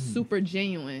like it's super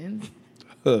genuine.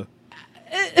 Huh.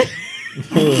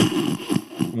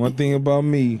 One thing about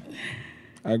me,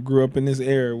 I grew up in this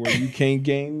era where you can't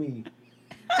game me.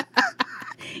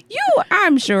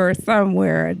 I'm sure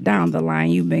somewhere down the line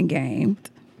you've been gamed.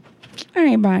 I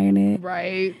ain't buying it.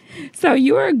 Right. So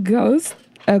you're a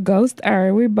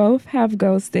ghoster. We both have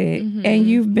ghosted, and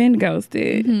you've been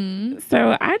ghosted.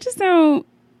 So I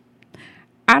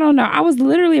don't know. I was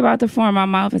literally about to form my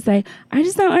mouth and say, I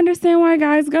just don't understand why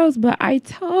guys ghost, but I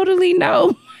totally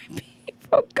know why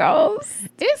people ghost.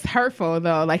 It's hurtful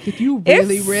though. Like, if you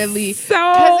really, It's really. so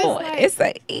 'cause it's like- it's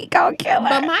an ego killer.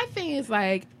 But my thing is,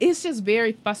 like, it's just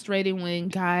very frustrating when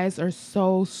guys are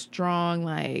so strong,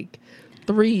 like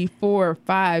 3, 4,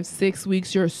 5, 6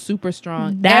 weeks, you're super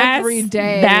strong every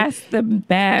day. That's the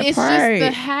bad It's part. just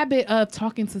the habit of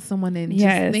talking to someone and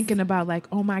Yes. just thinking about, like,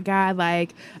 oh my God,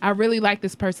 like, I really like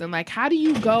this person. Like, how do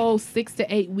you go 6 to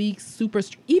 8 weeks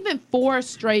even 4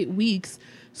 straight weeks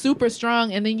super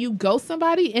strong, and then you ghost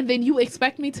somebody, and then you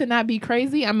expect me to not be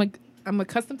crazy? I'm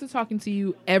accustomed to talking to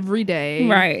you every day,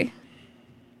 right.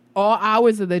 all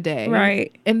hours of the day,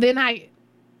 Right. and then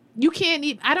you can't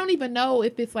even. I don't even know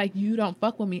if it's like you don't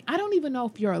fuck with me. I don't even know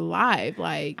if you're alive.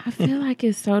 Like, I feel like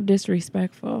it's so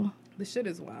disrespectful. the shit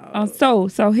is wild. So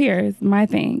here's my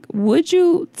thing. Would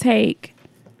you take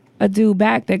a dude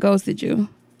back that ghosted you?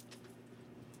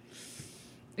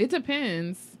 It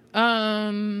depends.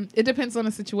 It depends on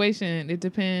the situation. It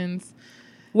depends.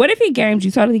 What if he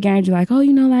totally gamed you, like, oh,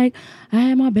 like, I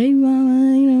had my baby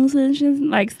mama, such and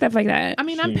like stuff like that. I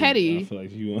mean, I'm Shit, I petty. feel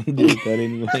like you want to do that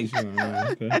anyway. She's like,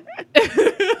 oh, okay.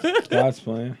 God's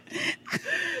plan.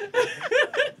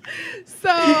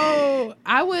 So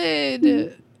I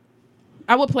would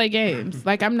play games.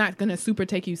 Like, I'm not gonna super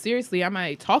take you seriously. I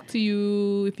might talk to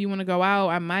you if you want to go out.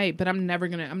 I might, but I'm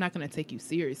not gonna take you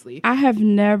seriously. I have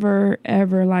never,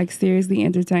 ever, like, seriously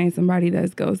entertained somebody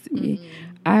that's ghosted me.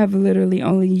 I have literally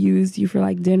only used you for,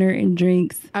 like, dinner and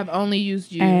drinks I've only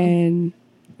used you. and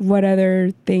what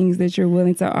other things that you're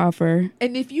willing to offer.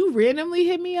 And if you randomly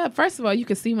hit me up, first of all, you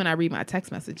can see when I read my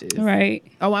text messages. Right.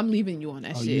 Oh, I'm leaving you on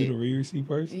that Oh, shit. you the re-receipt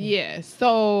person? Yeah.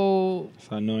 So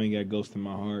So I know I ain't got ghost in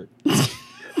my heart.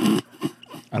 I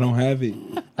don't have it.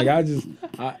 Like,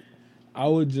 I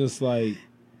would just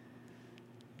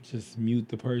mute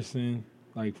the person,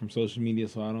 like, from social media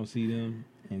so I don't see them,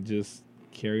 and just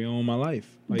carry on my life.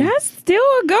 Like, That's still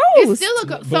a ghost. it's still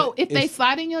But so if they it's-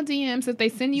 slide in your DMs, if they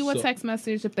send you a So- text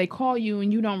message, if they call you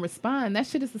and you don't respond, that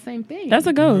shit is the same thing. That's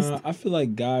a ghost. I feel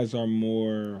like guys are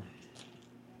more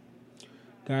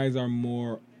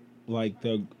like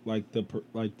the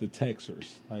texters,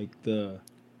 like the,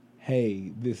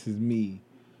 hey, this is me.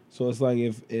 So it's like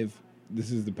if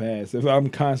this is the past. If I'm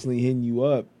constantly hitting you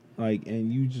up, like,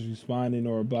 and you just responding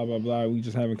or blah blah blah. We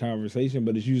just having conversation,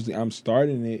 but it's usually I'm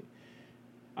starting it.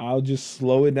 I'll just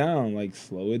slow it down, like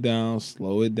slow it down,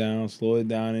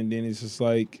 and then it's just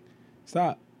like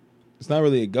stop. It's not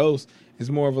really a ghost. It's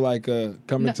more of like a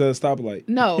coming to a stoplight.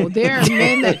 No, there are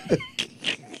men that.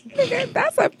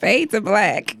 That's a fade to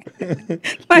black.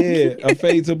 Yeah, a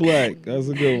fade to black. That's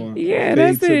a good one. Yeah, fade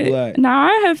that's to it. black. Now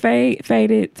I have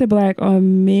faded to black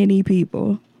on many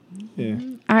people. Yeah.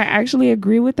 I actually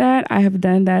agree with that. I have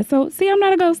done that. So see, I'm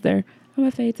not a ghoster. I'm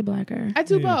a fade to blacker. I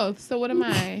do Yeah. both. So what am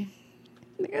I?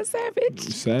 Nigga, savage.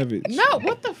 Savage. No,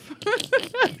 what the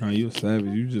fuck? No, you a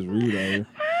savage. You just rude out here.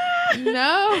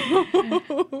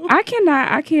 No.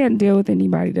 I can't deal with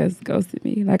anybody that's ghosted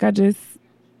me. Like I'm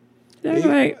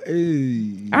like,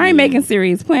 I ain't making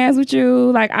serious plans with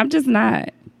you. Like I'm just not.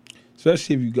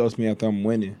 Especially if you ghost me after I'm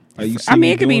winning. Like you see I mean,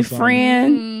 me it could be doing something.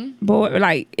 friend, boy,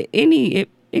 like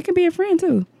it could be a friend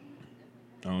too.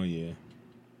 Oh yeah.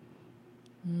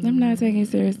 I'm not taking it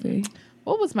seriously.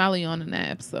 What was Molly on in that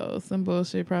episode? Some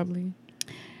bullshit, probably.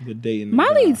 The date and the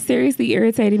Molly guy. seriously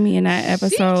irritated me in that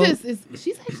episode.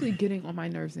 She's actually getting on my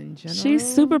nerves in general. She's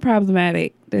super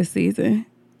problematic this season.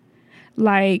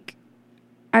 Like,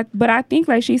 but I think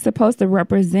like she's supposed to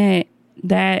represent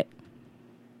that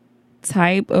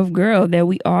type of girl that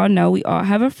we all know. We all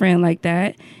have a friend like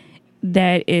that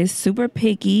is super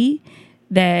picky,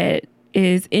 that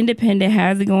is independent,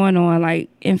 has it going on, like,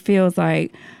 and feels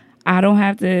like I don't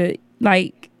have to,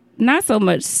 like, not so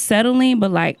much settling,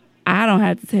 but like I don't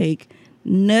have to take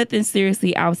nothing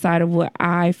seriously outside of what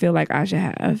I feel like I should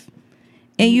have.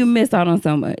 And you miss out on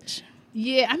so much.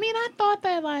 Yeah, I mean, I thought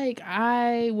that like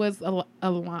I was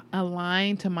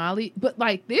aligned to Molly, but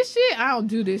like this shit, I don't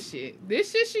do this shit.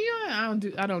 This shit she on,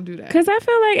 I don't do that. Cause I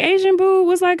feel like Asian Boo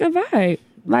was like a vibe.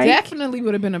 Like Definitely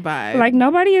would have been a vibe. Like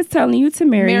nobody is telling you to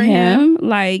marry him.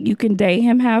 Like you can date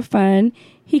him, have fun.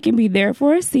 He can be there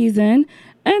for a season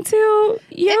until and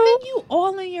then you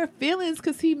all in your feelings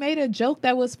because he made a joke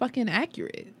that was fucking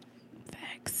accurate.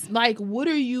 Facts. Like, what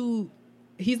are you?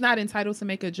 He's not entitled to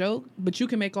make a joke, but you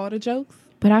can make all the jokes.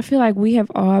 But I feel like we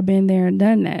have all been there and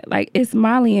done that. Like it's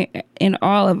Molly in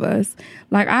all of us.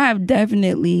 Like I have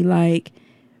definitely like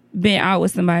been out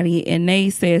with somebody and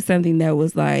they said something that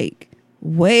was like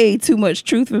way too much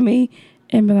truth for me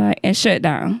and be like and shut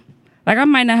down. Like I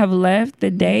might not have left the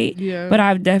date, but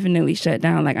I've definitely shut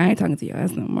down. Like I ain't talking to your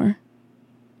ass no more.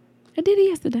 I did it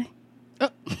yesterday.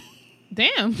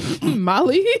 Damn,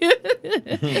 Molly.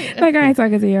 Like I ain't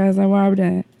talking to your ass. Like why I'm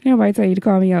done. Nobody tell you to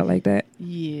call me out like that.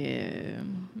 Yeah.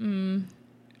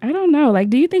 I don't know. Like,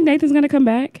 do you think Nathan's gonna come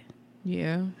back?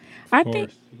 Yeah. I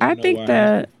think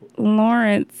the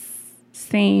Lawrence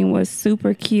scene was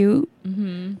super cute,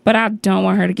 but I don't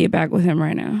want her to get back with him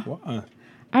right now. Why?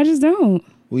 I just don't.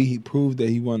 He proved that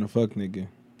he wasn't a fuck nigga.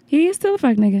 He is still a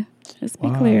fuck nigga. Let's be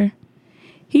clear.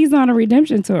 He's on a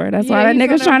redemption tour. That's why that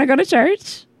nigga's trying to go to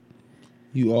church.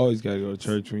 You always gotta go to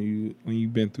church when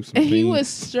you've been through some And things. he was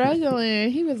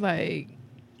struggling. He was like,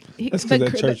 that's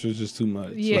because that church was just too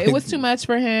much. Yeah, like, it was too much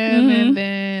for him. And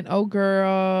then, oh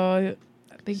girl,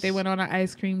 I think they went on an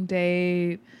ice cream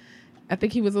date. I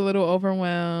think he was a little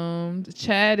overwhelmed.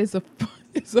 Chad is a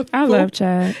I love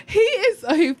Chad. He is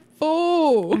a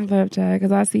fool. I love Chad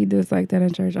because I see dudes like that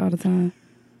in church all the time.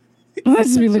 I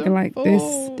just be looking like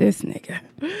this nigga.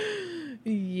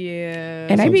 Yeah.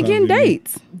 And they be getting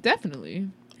dates. Definitely.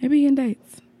 They be getting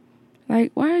dates.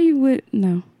 Like, why are you with?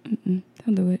 No, don't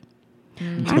do it.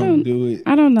 Don't do it.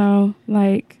 I don't know.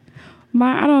 Like,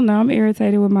 I don't know. I'm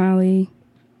irritated with Molly.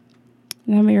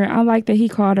 I like that he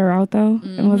called her out though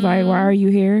and was like, "Why are you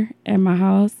here at my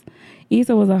house?"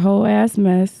 Issa was a whole ass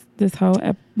mess this whole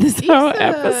episode.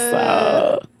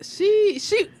 She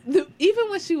even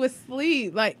when she was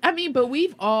asleep, like I mean, but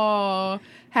we've all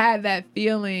had that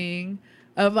feeling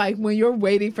of like when you're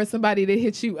waiting for somebody to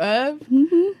hit you up,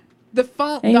 the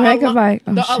phone, and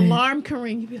the alarm can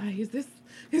ring. You be like, "Is this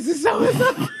so and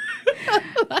so?"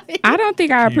 I don't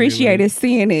think I appreciated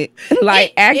seeing it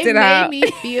like acted out. It made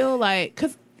me feel like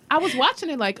because I was watching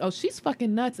it like, oh, she's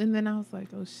fucking nuts, and then I was like,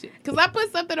 oh shit, because I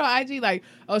put something on IG like,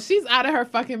 oh, she's out of her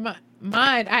fucking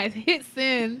mind. I hit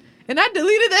send and I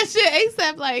deleted that shit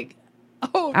ASAP. Like,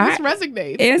 oh, this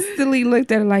resonates. Instantly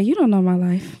looked at it like, you don't know my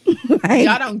life. Like,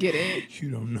 y'all don't get it.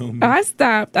 You don't know me. I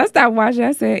stopped watching.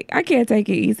 I said, I can't take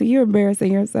it easy. You're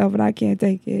embarrassing yourself, and I can't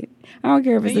take it. I don't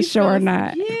care if it's a show or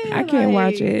not. Yeah, I can't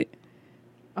watch it.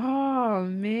 Oh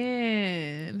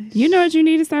man. You know what you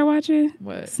need to start watching?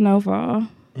 What? Snowfall.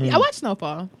 Yeah, I watched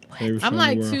Snowfall. I'm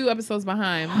like 2 episodes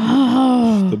behind.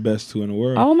 The best 2 in the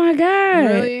world. Oh my God.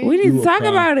 Really? We need You to will talk cry.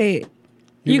 about it.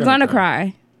 You're gonna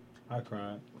cry. I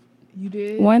cried. You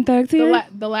did? One Thug tear?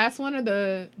 The last one or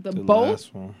the The both?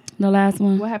 last one. The last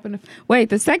one. What happened to Wait,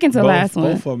 the second to Both, last one.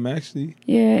 Both of them actually.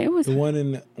 Yeah, it was. The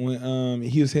one when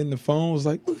he was hitting the phone was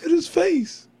like, look at his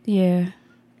face. Yeah,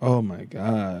 Oh my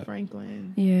God.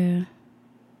 Franklin? yeah.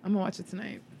 I'm gonna watch it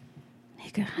tonight.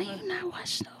 Nigga, how you not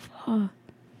watch Snowfall?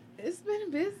 It's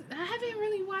been busy. I haven't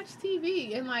really watched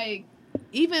TV, and like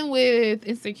even with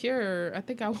Insecure, I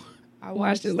think I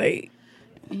Watched it late.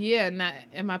 Yeah, not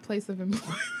in my place of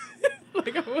employment.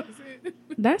 Like I wasn't.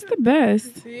 That's the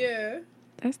best. Yeah.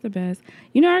 That's the best.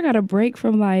 You know, I got a break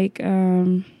from like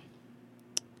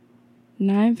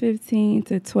 9:15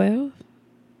 to 12.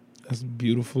 That's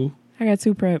beautiful. I got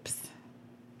 2 preps.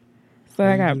 So How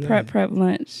I you got do prep, that? prep,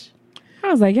 lunch. I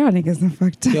was like, y'all niggas done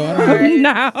fucked up. Yo, I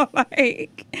now,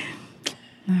 like, oh,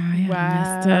 yeah,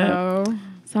 messed up. Wow.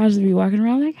 So I'll just be walking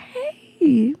around like,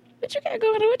 hey, what you got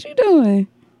going on? What you doing?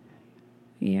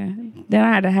 Yeah. Then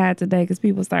I had to hide today because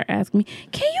people start asking me,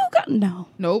 can you go? No,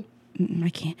 Nope. I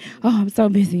can't. Oh, I'm so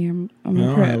busy. I'm I a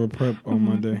don't prep. have a prep on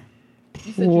Monday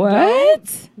You said you don't?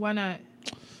 What? Why not?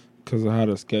 because of how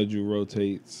the schedule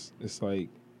rotates. It's like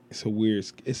it's a weird.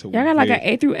 Y'all got like an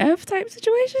A through F type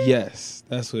situation? Yes,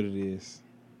 that's what it is.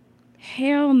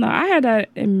 Hell no. I had that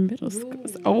in middle school.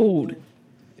 It's old.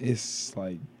 It's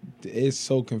like it's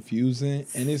so confusing,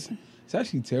 and it's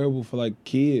actually terrible for like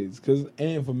kids,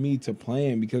 and for me to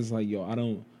plan because like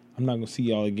I'm not gonna see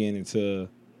y'all again until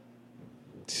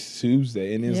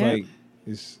Tuesday, and it's Yep. like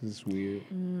it's weird.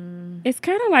 It's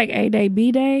kind of like A Day,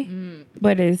 B Day,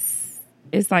 but it's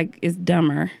like, it's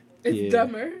dumber. It's Yeah.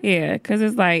 dumber. Yeah, because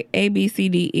it's like A, B, C,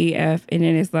 D, E, F, and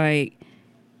then it's like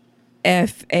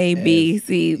F, A, B,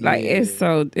 C. Like, yeah. it's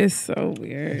so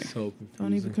weird. It's so confusing.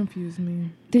 Don't even confuse me.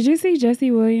 Did you see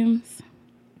Jesse Williams?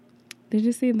 Did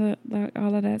you see the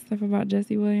all of that stuff about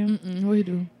Jesse Williams? What you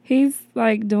do? He's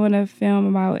like doing a film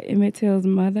about Emmett Till's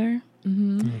mother.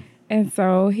 Mm-hmm. And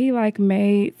so he like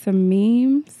made some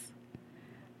memes,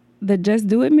 the Just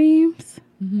Do It memes,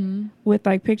 Mm-hmm. with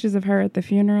like pictures of her at the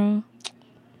funeral.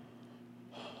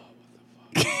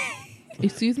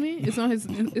 Excuse me? It's on his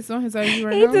IG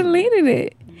right He now. deleted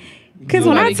it. Because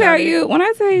when I Somebody tell got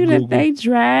you, it. that they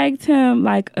dragged him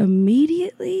like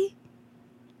immediately,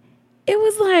 it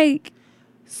was like,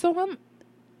 So I'm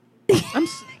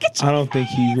I don't think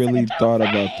he really thought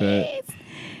about that.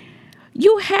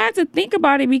 you had to think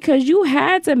about it because you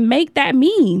had to make that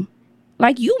meme.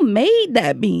 Like, you made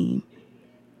that meme.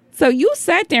 So you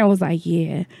sat there and was like,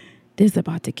 yeah, this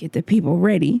about to get the people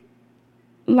ready.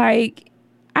 Like,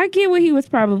 I get what he was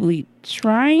probably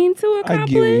trying to I accomplish.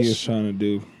 get what he was trying to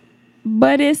do.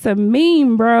 But it's a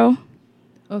meme, bro.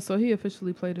 Oh, so he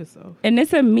officially played himself. And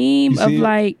it's a meme You of see it?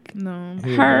 like No.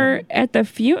 Here, her at the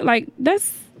funeral. Like,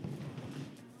 that's,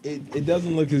 It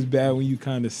doesn't look as bad when you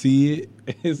kind of see it.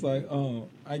 It's like, oh,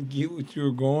 I get what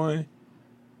you're going.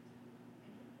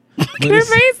 But her it's,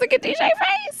 face, look at DJ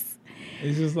face.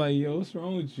 it's just like, yo, what's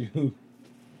wrong with you?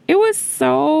 It was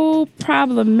so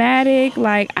problematic.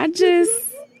 Like, I just.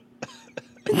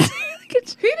 He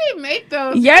didn't make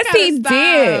those. Yes, You gotta he stop.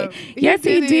 did. Yes, he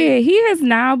didn't. did. He has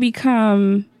now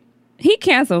become. He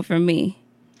canceled for me.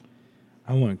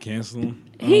 I want to cancel him.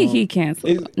 He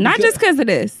canceled. it's Not because- just because of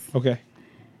this. Okay.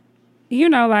 You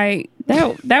know, like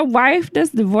that wife, this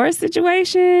divorce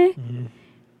situation.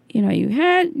 You know, you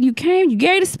came, you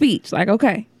gave the speech. Like,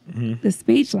 okay, the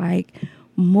speech like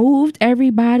moved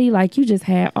everybody. Like, you just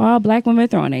had all black women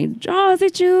throwing their jaws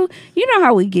at you. You know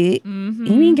how we get.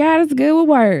 Any guy that's good with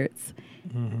words.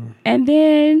 And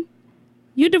then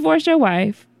you divorce your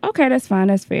wife. Okay, that's fine.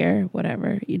 That's fair.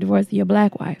 Whatever. You divorce your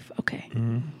black wife. Okay.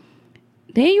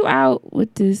 Then you out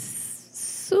with this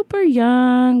super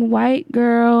young white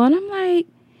girl. And I'm like,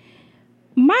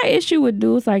 my issue with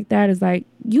dudes like that is like,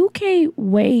 you can't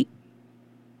wait.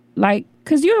 Like,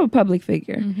 because you're a public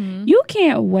figure. You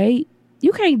can't wait.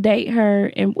 You can't date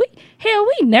her. And we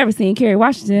never seen Kerry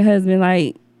Washington's husband.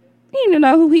 Like, you didn't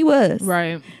know who he was.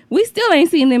 Right. We still ain't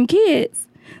seen them kids.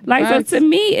 Like, Facts. so to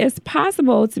me, it's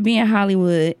possible to be in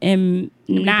Hollywood and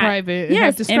Be not private. And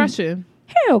have discretion.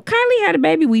 Hell, Kylie had a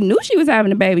baby. We knew she was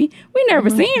having a baby. We never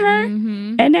seen her.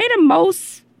 And they the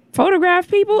most photographed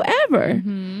people ever.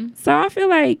 So I feel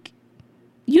like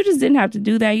you just didn't have to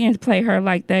do that. You didn't play her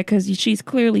like that because she's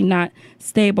clearly not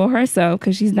stable herself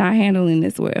because she's not handling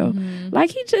this well. Like,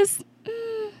 he just,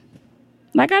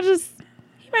 like,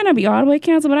 he might not be all the way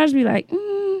canceled, but I just be like,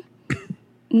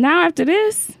 now after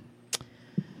this,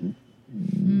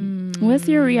 what's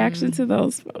your reaction to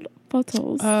those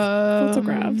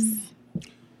photographs?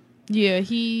 Yeah,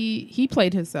 he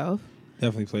played himself.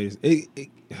 Definitely plays.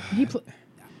 He pl-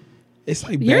 it's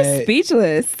like You're bad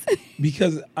speechless.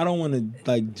 because I don't want to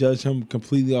like judge him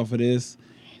completely off of this.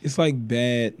 It's like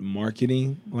bad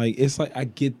marketing. Like it's like I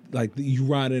get like you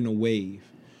ride in a wave,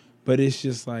 but it's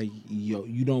just like yo,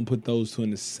 you don't put those two in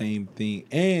the same thing.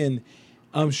 And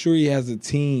I'm sure he has a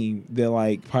team that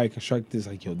like probably construct this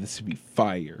like yo, this would be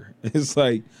fire. It's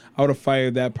like I would have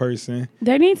fired that person.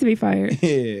 They need to be fired.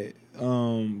 Yeah.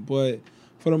 But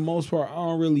for the most part, I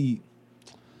don't really.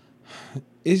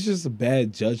 It's just a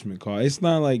bad judgment call. It's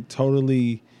not like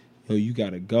totally, yo, you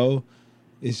gotta go.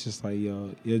 It's just like,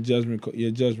 yo, your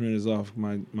judgment is off,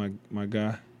 my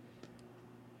guy.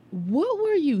 What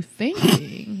were you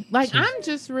thinking? Like, I'm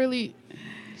just really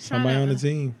Somebody on the trying to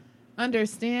team.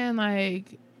 understand.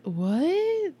 Like,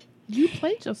 what? You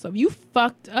played yourself. You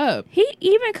fucked up. He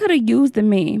even could have used the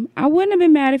meme. I wouldn't have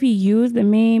been mad if he used the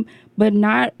meme, but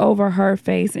not over her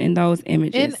face in those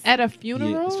images. At a funeral,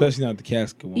 Yeah, especially not the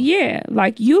casket one. Yeah,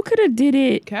 like you could have did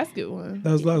it. casket one.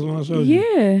 That was the last one I showed you.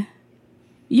 Yeah,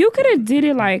 you could have did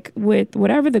it like with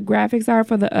whatever the graphics are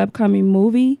for the upcoming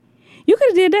movie. You could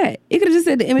have did that. You could have just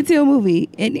said the Emmett Till movie,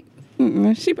 and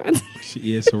she about to,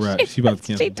 Yeah, it's a wrap. She about to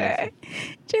cancel. she died.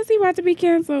 Jesse about to be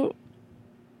canceled.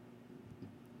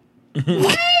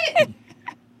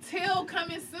 Till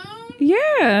coming soon.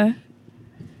 Yeah,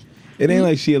 It ain't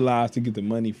like she alive to get the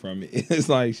money from it. It's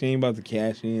like she ain't about to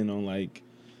cash in on like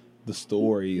the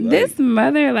story. Like, this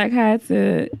mother like had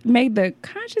to make the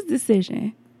conscious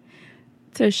decision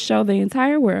to show the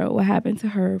entire world what happened to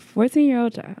her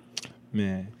 14-year-old child.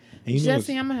 man. And you know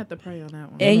Jesse, I'm gonna have to pray on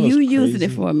that one. And what's you used it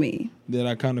crazy? for me. that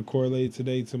I kind of correlated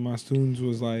today to my students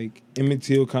was like Emmett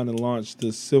Till kind of launched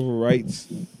the civil rights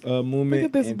movement. Look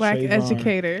at this and black Trayvon-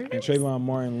 educator. And Trayvon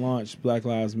Martin launched Black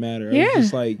Lives Matter. It Yeah. was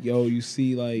just like, yo, you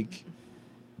see like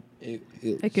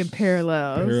It can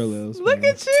parallels. Parallels, Look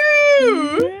man. at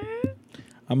you.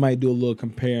 I might do a little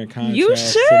compare and contrast. You to,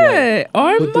 should like,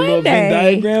 on with the little Venn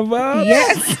Monday. diagram vibes.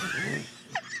 Yes.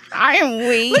 I am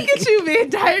weak. Look at you, man.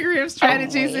 Diagram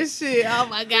strategies and shit. Oh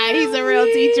my God, he's a real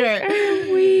I teacher.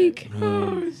 am weak.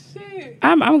 Oh shit.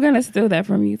 I'm gonna steal that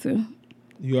from you too.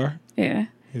 You are? Yeah,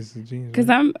 It's a genius. because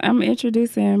I'm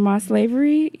introducing my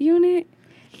slavery unit.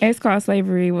 It's called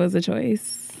Slavery Was a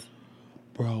Choice.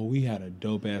 Bro, we had a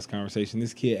dope ass conversation.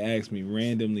 This kid asked me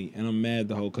randomly, and I'm mad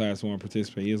the whole class won't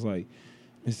participate. He was like,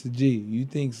 Mr. G, you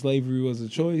think slavery was a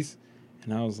choice?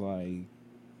 And I was like,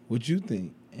 what you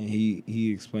think? And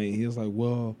he explained, he was like,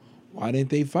 well, why didn't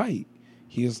they fight?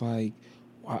 He was like,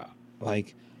 why?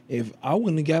 Like, if I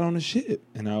wouldn't have got on the ship.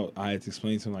 And I had to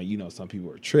explain to him, like, you know, some people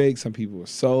were tricked, some people were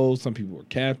sold, some people were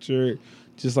captured.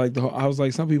 Just like I was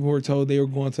like, some people were told they were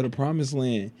going to the promised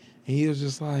land. And he was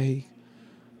just like,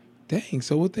 dang,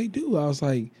 so what they do? I was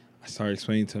like, I started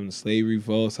explaining to him the slavery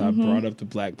vote. So I brought up the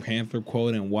Black Panther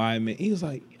quote and why it meant. He was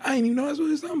like, I didn't even know that's what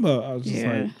he was talking about. I was just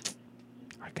Yeah. like,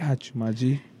 I got you, my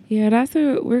G. Yeah, that's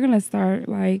what we're gonna start.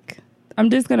 Like, I'm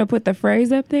just gonna put the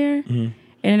phrase up there, and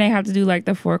then they have to do like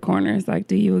the four corners. Like,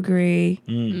 do you agree?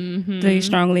 Mm-hmm. Do you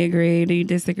strongly agree? Do you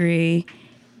disagree?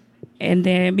 And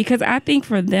then, because I think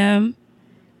for them,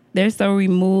 they're so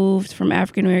removed from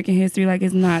African American history, like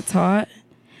it's not taught.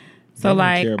 So They don't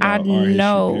like care I about our history,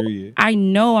 know, period. I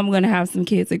know I'm gonna have some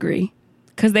kids agree,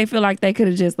 because they feel like they could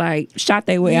have just like shot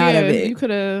their way out of it. You could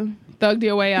have thugged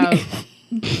your way out.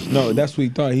 No, that's what he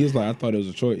thought. He was like, I thought it was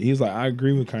a choice. He was like, I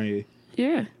agree with Kanye.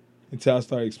 Yeah, Until I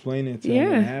started explaining to him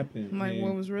Yeah. what happened. Like man.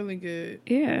 what was really good.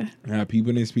 yeah. And how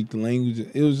people didn't speak the language.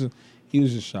 He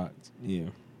was just shocked. Yeah.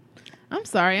 I'm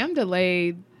sorry, I'm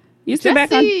delayed. You still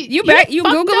back on? Jesse, You back? You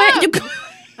fucked Google up. it?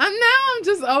 I'm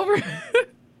just over.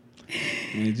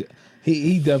 And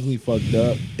he definitely fucked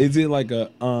up. Is it like a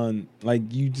like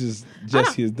you just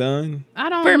Jesse is done? I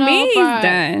don't For know me, if he's I-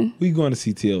 done. We going to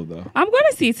see Till though. I'm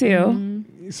gonna see too.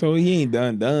 Mm-hmm. So he ain't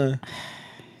done.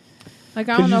 Like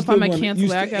I don't know if I'm gonna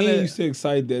cancel it. I And gotta. you still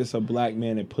excited that it's a black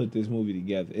man that put this movie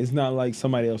together. It's not like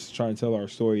somebody else is trying to tell our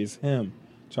story. It's him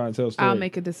trying to tell a story. I'll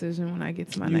make a decision when I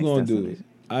get to my You next gonna do destination.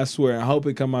 it. I swear. I hope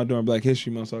it come out during Black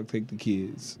History Month so I can take the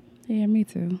kids. Yeah, me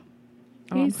too.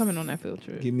 Oh, I'm He's- coming on that field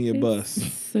trip. Give me a He's bus.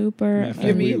 Super. Matter of fact,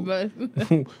 Give me a we-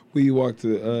 bus. we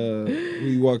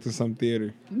walk to some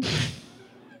theater.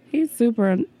 He's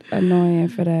super annoying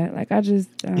for that. Like I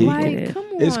just don't Yeah, get Like, it. come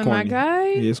It's on, my corny. guy.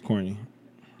 Yeah, it's corny.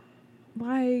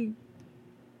 Like,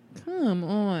 come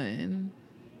on.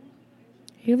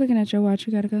 You looking at your watch?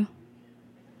 You gotta go.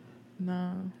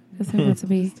 No. It's about to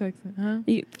be. Just texting, huh?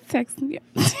 You text me.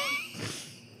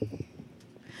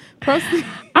 Proceed.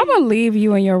 I'm gonna leave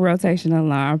you in your rotation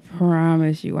alone. I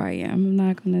promise you, I am. I'm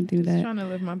not gonna do Just that. trying to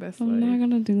live my best I'm not life.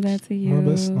 gonna do that to you.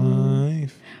 My best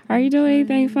life. Are you doing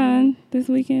anything fun this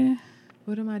weekend?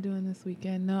 What am I doing this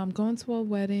weekend? No, I'm going to a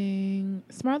wedding.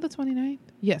 Is tomorrow the 29th?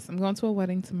 Yes, I'm going to a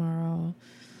wedding tomorrow.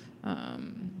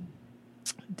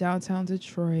 Downtown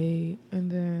Detroit. And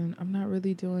then I'm not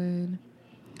really doing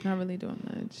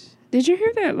much. Did you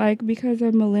hear that, like, because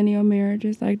of millennial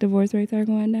marriages, like, divorce rates are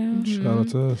going down? Mhm. Shout out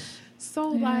to us.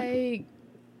 So, Yeah. like,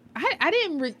 I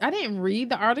didn't read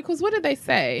the articles. What did they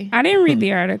say? I didn't read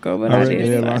the article, but I I read the did.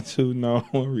 headline too. No, I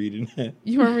wasn't reading that.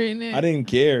 You were reading it? I didn't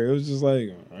care. It was just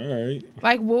like, all right.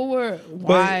 Like,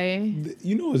 why?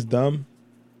 You know what's dumb?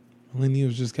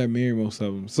 Millennials just got married, most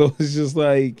of them. So it's just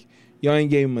like, y'all ain't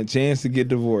gave them a chance to get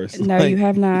divorced. No, Like, you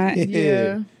have not.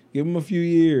 Yeah. Give them a few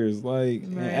years, like,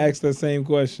 and Right. ask that same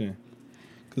question.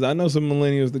 Because I know some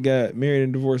millennials that got married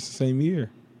and divorced the same year.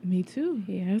 Me too.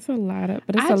 Yeah, it's a lot of,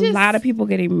 but it's I a just- lot of people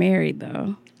getting married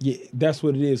though. Yeah, that's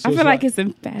what it is. So I feel like it's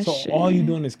in fashion. so all you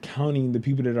doing is counting the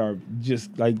people that are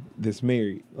just like that's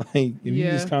married. Like if you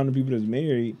just Yeah. count the people that's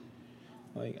married,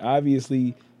 like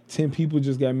obviously 10 people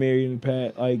just got married in the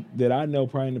past, like that I know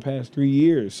probably in the past 3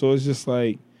 years. So it's just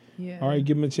like, Yeah. all right,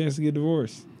 give them a chance to get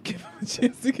divorced. Give them a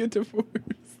chance to get divorced.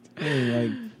 Like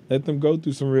let them go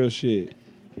through some real shit,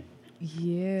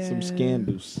 Yeah. some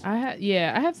scandals. I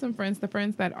have some friends. The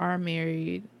friends that are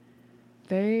married,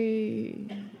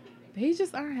 they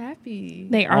just aren't happy.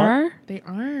 They are. They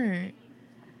aren't.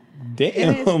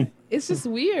 Damn. It's just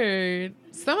weird.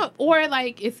 Or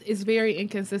like it's very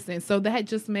inconsistent. So that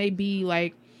just may be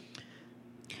like,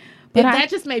 But that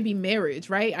just may be marriage,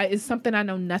 right? It's something I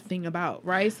know nothing about,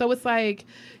 right? So it's like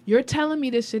you're telling me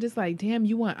this shit. It's like, damn,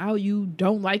 you want out. You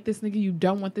don't like this nigga. You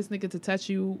don't want this nigga to touch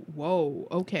you. Whoa,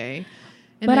 okay.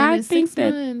 And But then I in think 6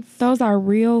 that months, those are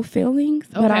real feelings.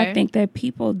 But I Okay. think that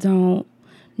people don't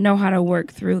know how to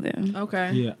work through them.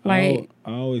 okay, Yeah, Like-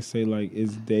 I always say like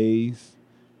it's days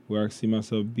where I see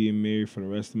myself being married for the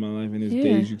rest of my life, and it's Yeah.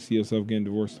 days you can see yourself getting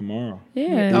divorced tomorrow.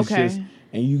 Yeah. It's Okay. just-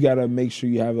 and you gotta make sure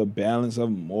you have a balance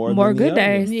of more More than the good other.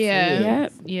 days. yeah,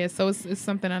 Yep. yeah. So it's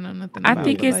something I know nothing I about.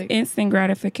 think but, it's like, instant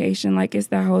gratification. Like it's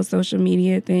that whole social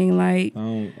media thing. Like, I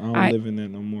don't I- live in that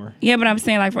no more. yeah, but I'm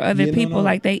saying like for other Yeah, no, people, no.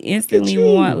 like they instantly you.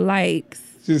 want likes.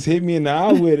 Just hit me in the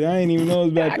eye with it. I ain't even know it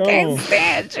was back I can't on.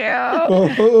 stand you.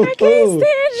 I can't stand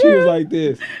She you. was like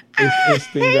this. It's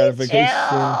instant gratification.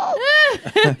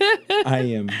 I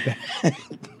am back.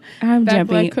 I'm back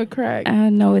jumping. like cook crack. I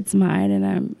know it's mine, and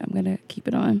I'm gonna keep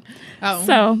it on. Oh.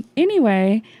 So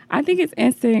anyway, I think it's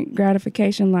instant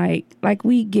gratification. Like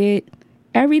we get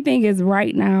everything is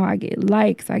right now. I get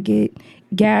likes. I get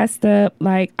gassed up.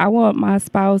 Like I want my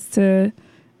spouse to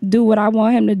do what I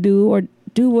want him to do, or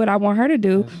do what I want her to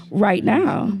do right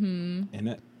now. Mm-hmm. And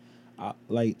that,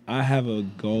 I have a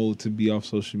goal to be off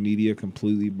social media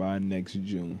completely by next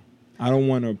June. I don't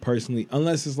want to personally,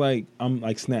 unless it's like I'm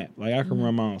like Snap, like I can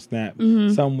run my own Snap,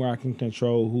 somewhere I can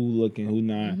control who looking, who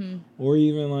not, or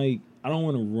even like I don't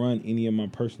want to run any of my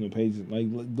personal pages. Like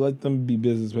let them be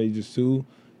business pages too,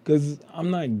 because I'm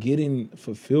not getting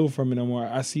fulfilled from it no more.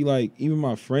 I see like even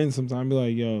my friends sometimes be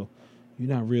like, "Yo, you're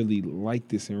not really like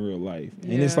this in real life,"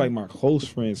 and it's Yeah. like my close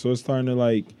friends, so it's starting to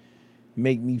like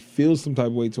make me feel some type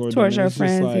of way towards Towards them. your And it's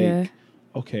just friends, like,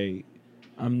 yeah. okay,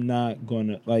 I'm not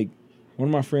gonna like. One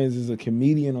of my friends is a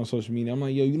comedian on social media. I'm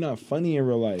like, yo, you're not funny in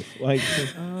real life. Like,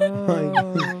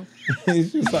 Oh.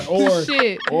 it's just like, or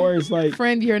Shit. or it's like,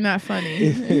 Friend, you're not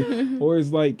funny. or it's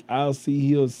like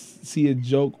he'll see a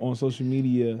joke on social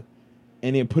media,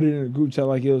 and then put it in a group chat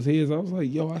like it was his. I was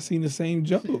like, yo, I seen the same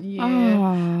joke. Yeah.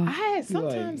 Aw.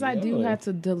 Sometimes like, I do yo. have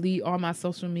to delete all my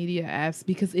social media apps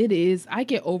because I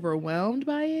get overwhelmed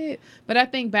by it. But I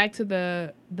think back to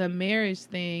the marriage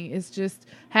thing, it's just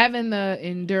having the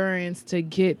endurance to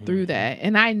get through that.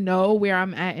 And I know where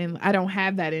I'm at, and I don't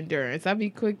have that endurance. I'd be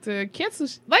quick to cancel.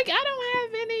 Like I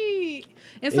don't have any.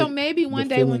 And so maybe one the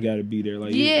day feeling when got to be there.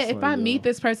 Like, yeah, it's if like, I yo, meet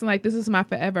this person, like this is my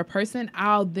forever person,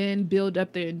 I'll then build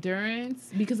up the endurance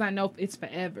because I know it's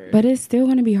forever. But it's still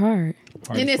gonna be hard.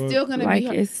 hard and as it's fuck. still gonna Like be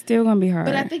hard. it's still gonna be hard.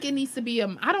 But I think it needs to be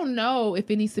I don't know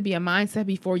if it needs to be a mindset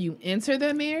before you enter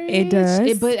the marriage. It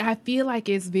does. But I feel like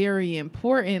it's very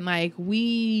important. Like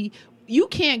you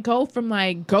can't go from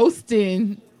like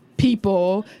ghosting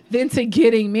people then to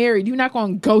getting married. You're not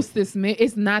going to ghost this man.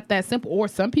 It's not that simple. Or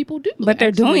some people do. but they're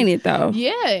actually. doing it though.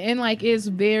 Yeah, and like it's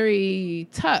very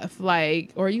tough.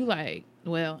 Like, or you like,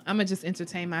 well, I'm gonna just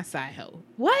entertain my side hoe.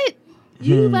 What?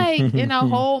 You like in a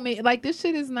whole like this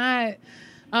shit is not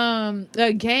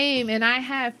a game. And I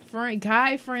have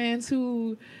guy friends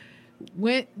who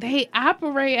they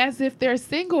operate as if they're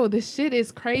single. This shit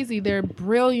is crazy. They're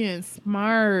brilliant,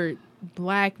 smart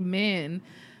black men.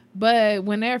 But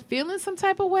when they're feeling some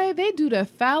type of way, they do the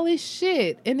foulest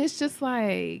shit. And it's just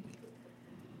like,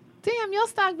 damn, your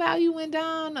stock value went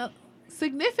down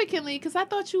significantly because I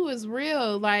thought you was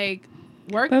real. Like,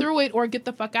 work through it or get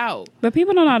the fuck out. But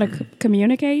people don't know how to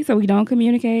communicate, so we don't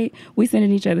communicate. We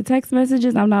sending each other text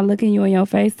messages. I'm not looking you in your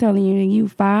face telling you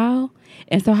foul.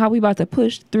 And so how we about to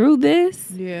push through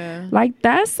this? Yeah. Like,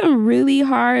 that's some really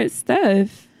hard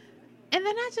stuff. And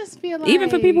then I just feel like... Even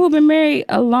for people who've been married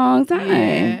a long time.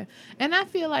 Yeah. And I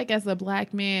feel like as a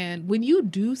black man, when you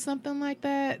do something like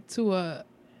that to a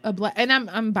black... And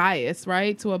I'm biased,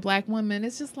 right? To a black woman,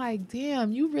 it's just like,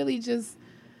 damn, you really just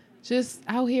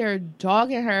out here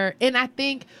dogging her. And I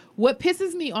think what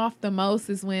pisses me off the most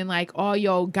is when, like, all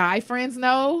your guy friends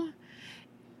know.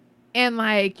 And,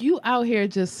 like, you out here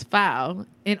just foul.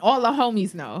 And all the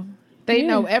homies know. They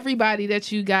know everybody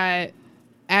that you got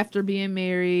after being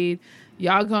married.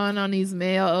 Y'all going on these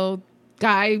male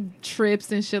guy trips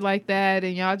and shit like that.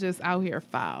 And y'all just out here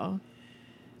foul.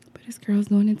 But this girl's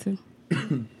doing it too.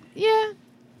 Yeah.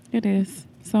 It is.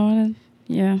 So,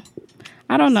 yeah.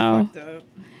 I don't know.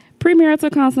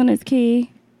 Premarital counseling is key.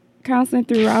 Counseling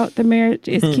throughout the marriage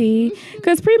is key.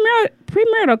 Because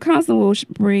premarital counseling will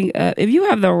bring up, if you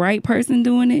have the right person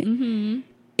doing it,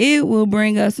 it will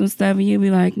bring up some stuff and you'll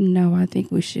be like, no, I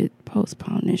think we should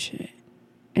postpone this shit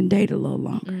and date a little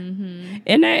longer. And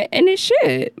it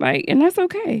should. Like, and that's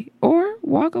okay. Or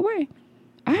walk away.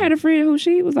 I had a friend who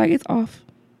she was like, it's off.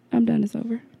 I'm done. It's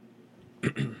over.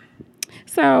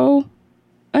 So,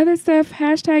 other stuff,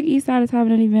 hashtag Eastside is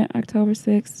having an event October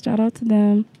 6th. Shout out to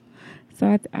them.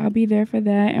 So I'll be there for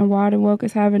that. And Wild and Woke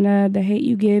is having the Hate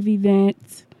You Give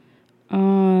event.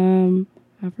 I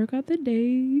forgot the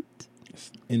date.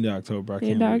 End of October.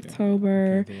 End of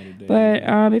October. But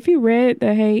if you read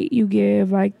The Hate You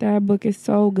Give, like, that book is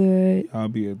so good. I'll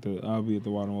be at the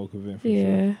Wild and Woke event for sure.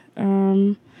 Yeah. I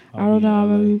don't know. I'm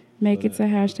gonna make it to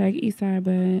hashtag Eastside,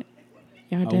 but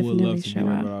y'all definitely show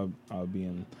up. I'll be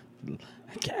in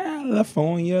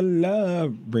California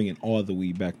love, bringing all the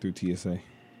weed back through TSA.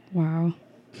 Wow.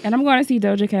 And I'm going to see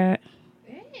Doja Cat.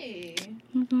 Hey.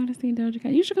 I'm going to see Doja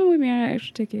Cat. You should come with me. I got an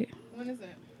extra ticket. When is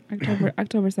it?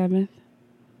 October 7th.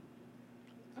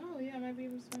 Oh, yeah, I might be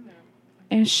able to swim that.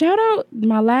 And shout out,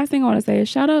 my last thing I want to say is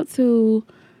shout out to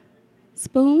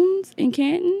Spoons in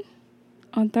Canton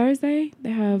on Thursday.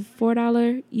 They have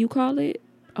 $4, you call it.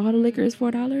 All the liquor is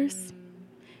 $4.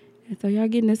 And so y'all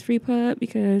getting this free pub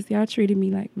because y'all treated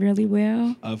me like really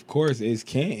well. Of course, it's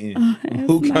Canton.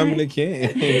 Who coming to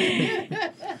Canton?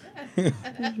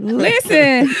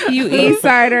 Listen, you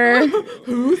Eastsider.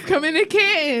 Who's coming to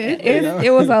Canton?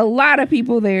 It was a lot of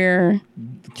people there.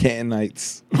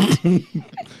 Cantonites.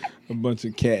 A bunch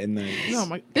of Cantonites. Oh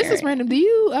my! This is random. Do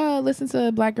you listen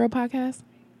to Black Girl Podcast?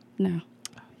 No.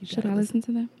 Should I listen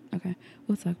to them? Okay,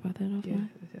 we'll talk about that offline.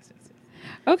 Yes.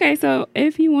 Okay, so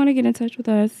if you want to get in touch with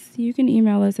us, you can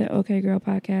email us at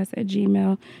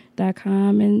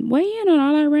okgirlpodcast@gmail.com and weigh in on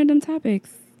all our random topics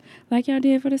like y'all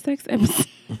did for the sex episode.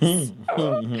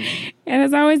 And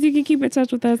as always, you can keep in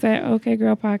touch with us at OK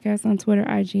Girl Podcast on Twitter,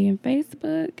 IG, and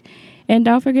Facebook. And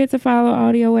don't forget to follow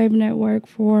Audio Wave Network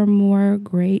for more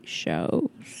great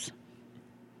shows.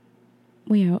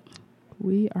 We out.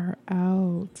 We are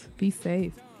out. Be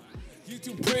safe. You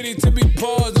too pretty to be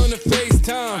paused on the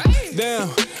FaceTime. Damn,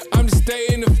 I'm just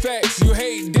stating the facts. You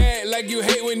hate that like you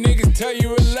hate when niggas tell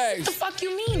you relax. The fuck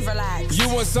you mean relax? You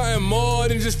want something more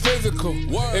than just physical.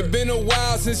 It's been a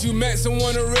while since you met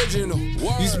someone original.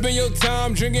 You spend your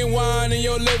time drinking wine in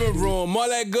your living room. All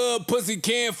that good pussy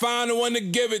can't find the one to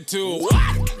give it to.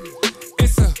 What?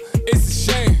 It's a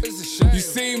shame. You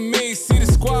see me, see the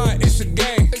squad, it's a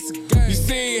game. You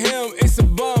see him, it's a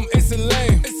bum, it's a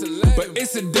lame. But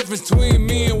it's a difference between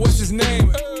me and what's his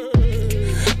name.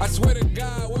 I swear to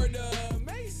God, word